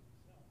 he can.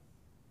 Not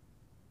specific.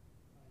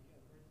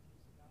 Hopefully he can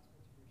endorse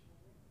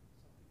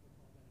a candidate himself. You have the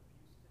right to teach the gospel to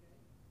your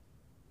children.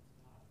 Some people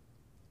call that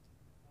abuse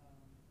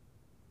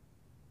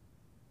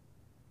today.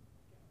 It's not.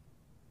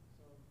 So,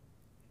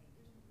 in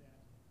addition to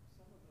that,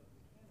 some of the candidates were at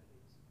this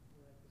luncheon as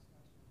well, so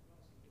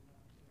you get an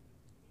opportunity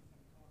to meet them,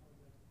 talk to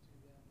them,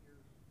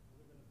 hear a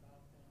little bit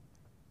about them,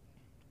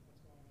 and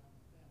what's going on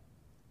with them.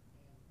 And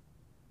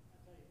I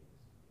tell you, it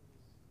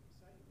was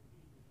exciting to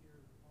me to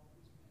hear all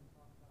these men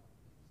talk about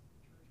the things that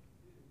the church can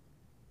do.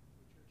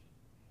 The church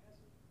has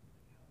an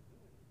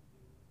accountability to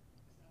do.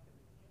 It's not that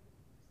we can't do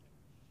it, it's that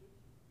we should do it.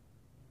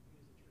 And we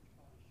as a church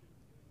body should be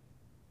doing it.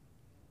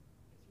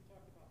 And as you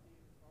talked about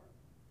David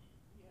Barton,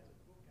 he has a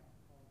book out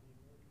called The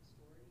American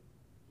Story,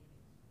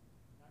 Beginnings.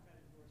 And I'm not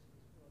endorsing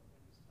his book, but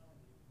I'm just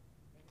telling you,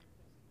 many of the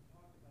things that he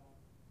talked about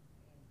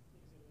and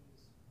things that are in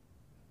this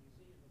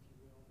museum, if you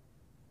will,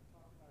 are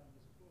talked about in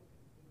this book and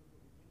the biblical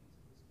beginnings of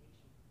this nation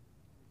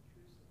and the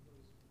truths of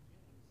those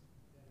beginnings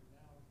that are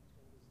now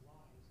told as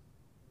lies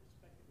or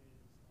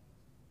speculated as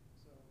lies.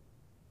 So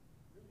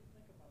really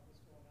think about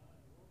what's going on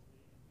in the world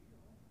today and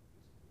do your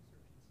homework, do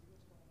some research and see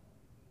what's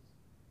going on,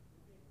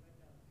 because we're being led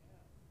down a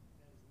path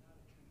that is not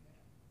a true path.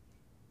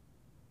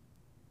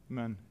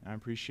 Amen. I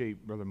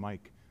appreciate Brother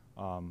Mike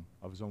of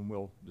his own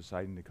will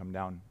deciding to come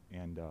down,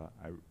 and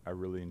I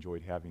really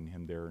enjoyed having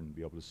him there and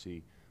be able to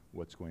see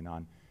what's going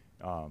on.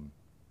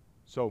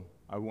 So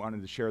I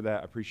wanted to share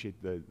that. I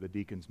appreciate the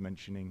deacons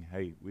mentioning,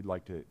 hey, we'd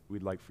like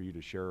for you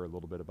to share a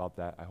little bit about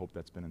that. I hope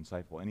that's been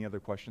insightful. Any other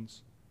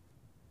questions?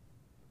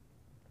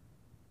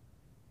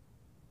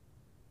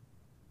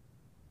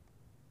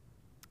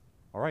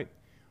 All right.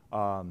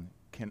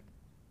 Can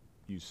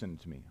you send it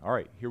to me? All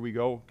right, here we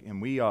go.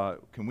 Can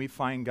we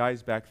find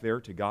guys back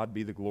there? To God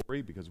be the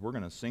glory, because we're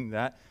going to sing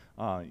that.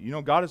 You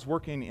know, God is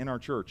working in our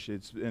church.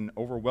 It's been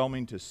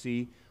overwhelming to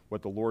see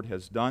what the Lord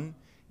has done,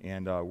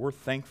 and we're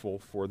thankful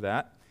for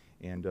that.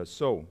 And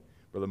so,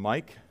 Brother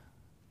Mike,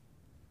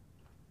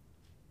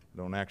 I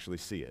don't actually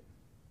see it.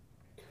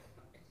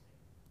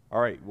 All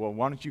right, well,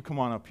 why don't you come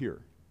on up here?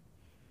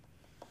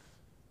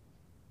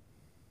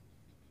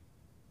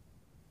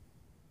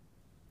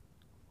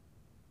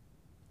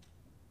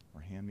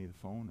 Or hand me the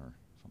phone or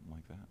something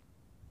like that.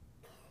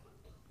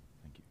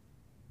 Thank you.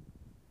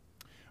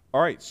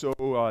 All right, so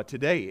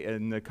today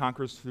in the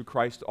Conquerors Through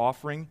Christ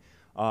offering,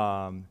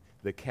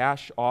 the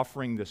cash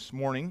offering this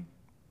morning,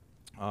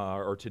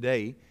 or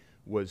today,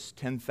 was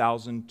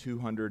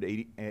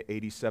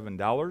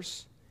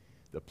 $10,287.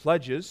 The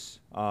pledges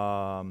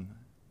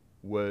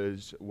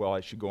was, well,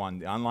 I should go on.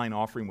 The online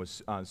offering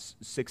was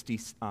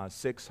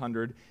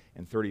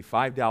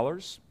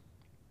 $6,635.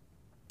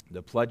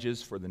 The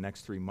pledges for the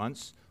next 3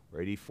 months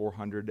were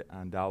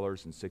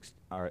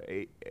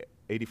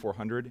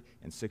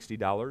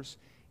 $8,460,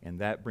 and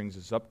that brings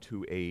us up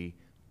to a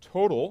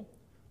total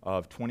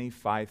of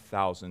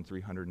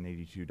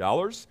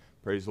 $25,382.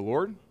 Praise the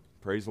Lord.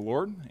 Praise the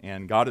Lord.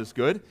 And God is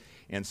good.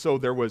 And so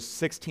there was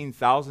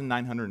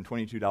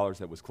 $16,922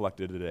 that was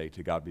collected today.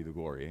 To God be the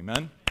glory.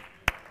 Amen.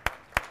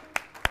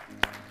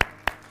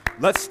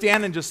 Let's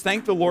stand and just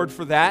thank the Lord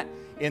for that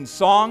in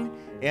song.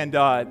 And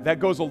that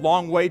goes a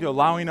long way to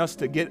allowing us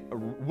to get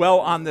well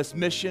on this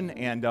mission.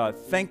 And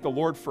thank the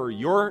Lord for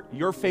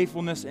your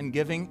faithfulness in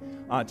giving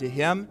to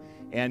Him.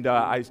 And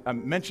I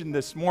mentioned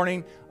this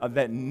morning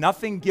that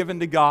nothing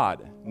given to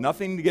God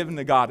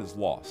is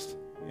lost.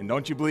 And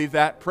don't you believe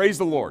that? Praise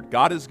the Lord.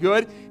 God is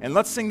good. And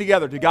let's sing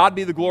together. To God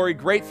be the glory.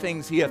 Great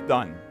things He hath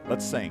done.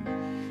 Let's sing.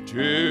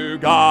 To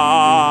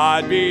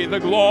God be the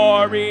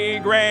glory,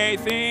 great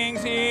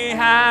things he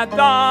hath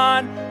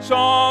done. So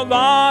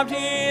loved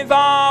he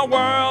the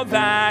world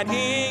that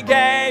he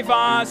gave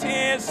us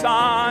his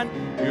Son,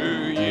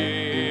 who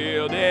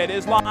yielded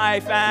his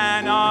life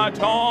an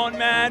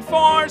atonement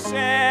for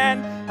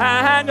sin,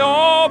 and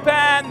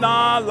opened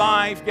the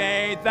life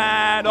gate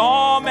that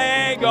all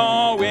may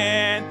go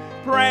in.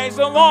 Praise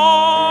the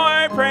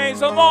Lord,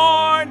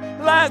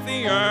 let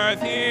the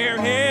earth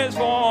hear his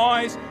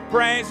voice.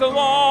 Praise the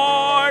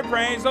Lord,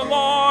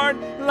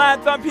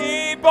 let the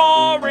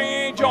people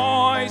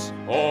rejoice.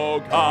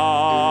 Oh,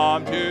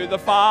 come to the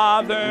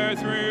Father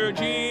through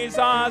Jesus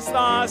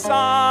the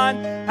Son,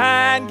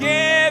 and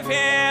give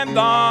him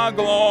the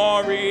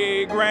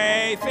glory,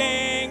 great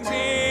things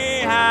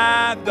he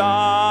hath done.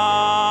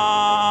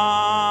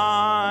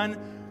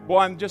 Well,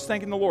 I'm just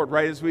thanking the Lord,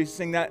 right, as we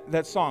sing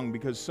that song,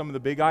 because some of the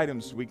big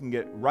items we can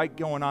get right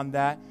going on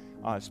that,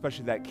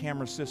 especially that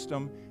camera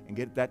system, and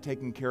get that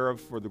taken care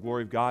of for the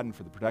glory of God and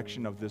for the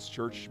protection of this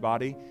church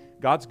body.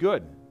 God's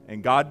good,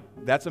 and God,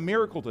 that's a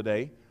miracle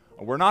today.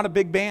 We're not a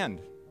big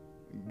band.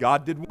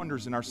 God did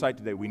wonders in our sight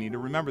today. We need to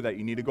remember that.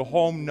 You need to go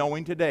home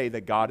knowing today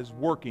that God is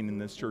working in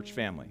this church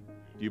family.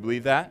 Do you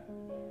believe that?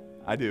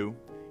 I do,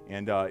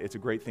 and it's a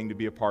great thing to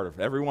be a part of.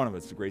 Every one of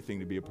us is a great thing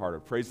to be a part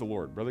of. Praise the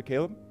Lord. Brother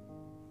Caleb?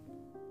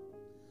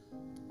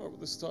 All right, well,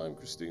 this time,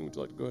 Christine, would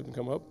you like to go ahead and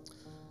come up?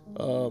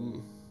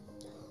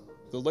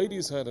 The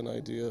ladies had an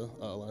idea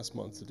last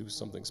month to do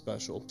something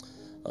special.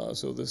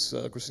 So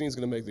Christine's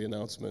going to make the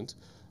announcement.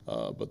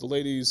 But the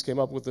ladies came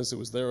up with this. It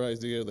was their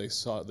idea. They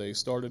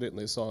started it and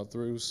they saw it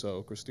through.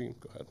 So Christine,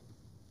 go ahead.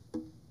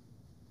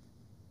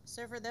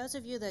 So for those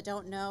of you that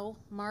don't know,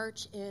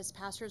 March is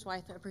Pastor's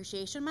Wife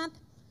Appreciation Month.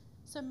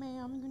 So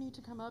ma'am, you need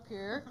to come up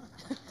here.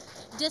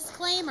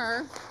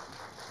 Disclaimer.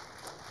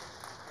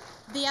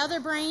 The other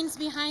brains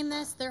behind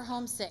this, they're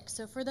homesick.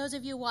 So for those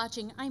of you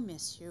watching, I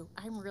miss you.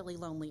 I'm really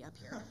lonely up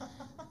here.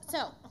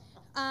 So,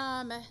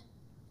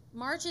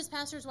 March is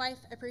Pastor's Wife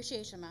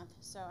Appreciation Month.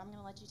 So I'm going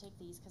to let you take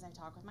these because I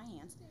talk with my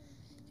hands.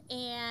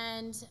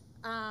 And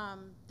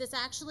this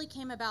actually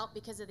came about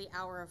because of the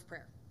hour of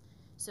prayer.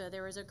 So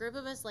there was a group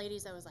of us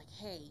ladies that was like,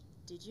 hey,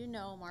 did you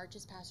know March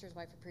is Pastor's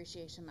Wife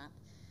Appreciation Month?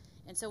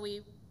 And so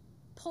we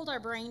pulled our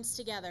brains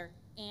together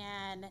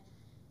and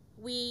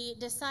we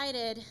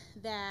decided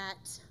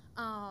that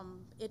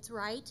it's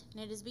right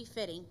and it is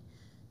befitting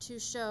to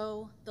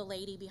show the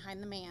lady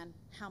behind the man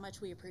how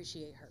much we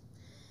appreciate her.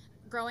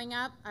 Growing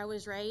up, I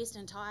was raised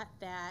and taught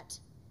that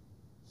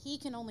he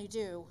can only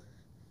do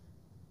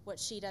what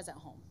she does at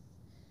home.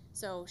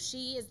 So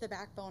she is the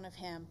backbone of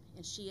him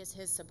and she is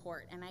his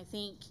support. And I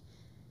think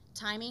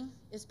timing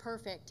is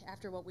perfect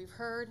after what we've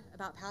heard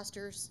about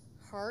Pastor's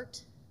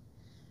heart.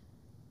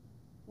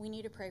 We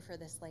need to pray for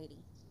this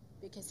lady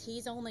because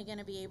he's only going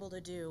to be able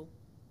to do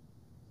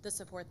the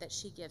support that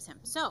she gives him.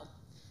 So,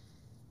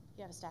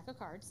 you have a stack of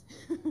cards.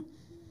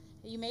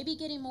 You may be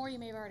getting more, you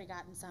may have already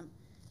gotten some.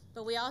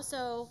 But we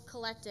also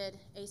collected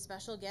a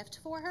special gift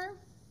for her.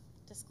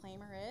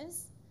 Disclaimer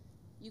is,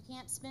 you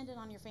can't spend it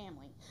on your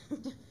family.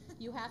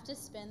 You have to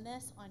spend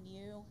this on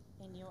you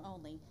and you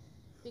only,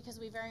 because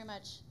we very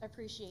much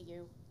appreciate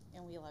you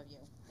and we love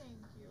you. Thank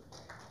you.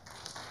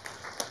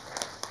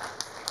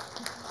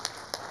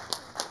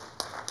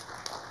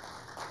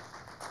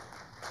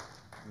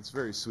 That's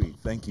very sweet.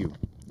 Thank you.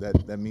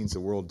 That means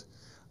the world.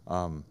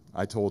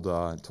 I told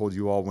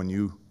you all when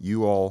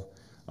you all,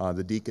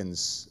 the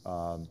deacons,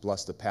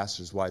 blessed the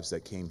pastors' wives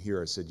that came here.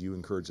 I said, you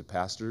encourage the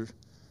pastor,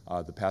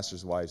 the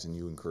pastors' wives, and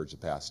you encourage the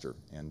pastor.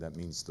 And that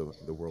means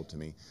the world to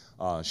me.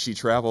 She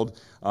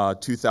traveled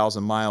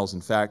 2,000 miles.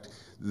 In fact,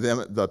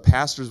 the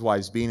pastors'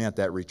 wives being at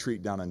that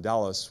retreat down in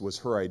Dallas was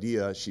her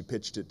idea. She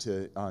pitched it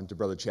to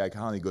Brother Chad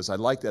Conley. He goes, I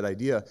like that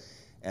idea.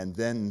 And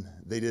then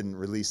they didn't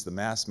release the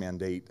mask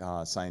mandate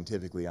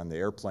scientifically on the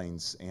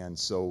airplanes, and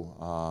so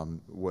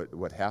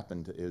what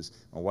happened is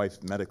my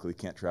wife medically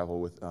can't travel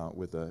with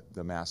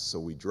the mask, so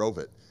we drove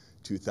it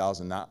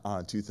 2,000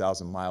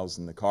 miles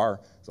in the car.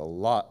 It's a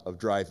lot of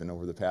driving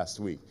over the past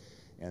week,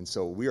 and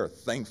so we are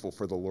thankful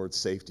for the Lord's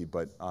safety.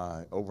 But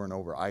over and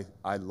over, I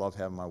love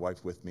having my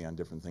wife with me on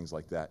different things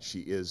like that. She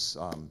is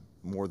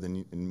more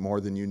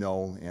than you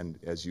know, and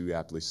as you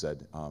aptly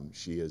said,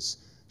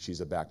 She's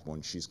a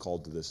backbone. She's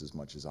called to this as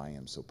much as I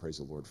am, so praise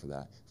the Lord for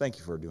that. Thank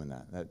you for doing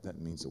that. That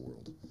means the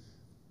world. It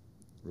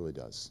really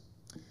does.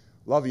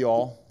 Love you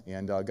all,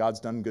 and God's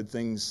done good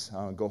things.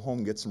 Go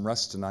home, get some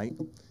rest tonight,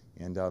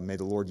 and may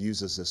the Lord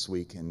use us this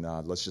week, and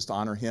let's just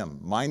honor Him.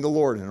 Mind the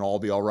Lord, and it'll all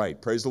be all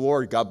right. Praise the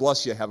Lord. God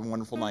bless you. Have a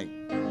wonderful night.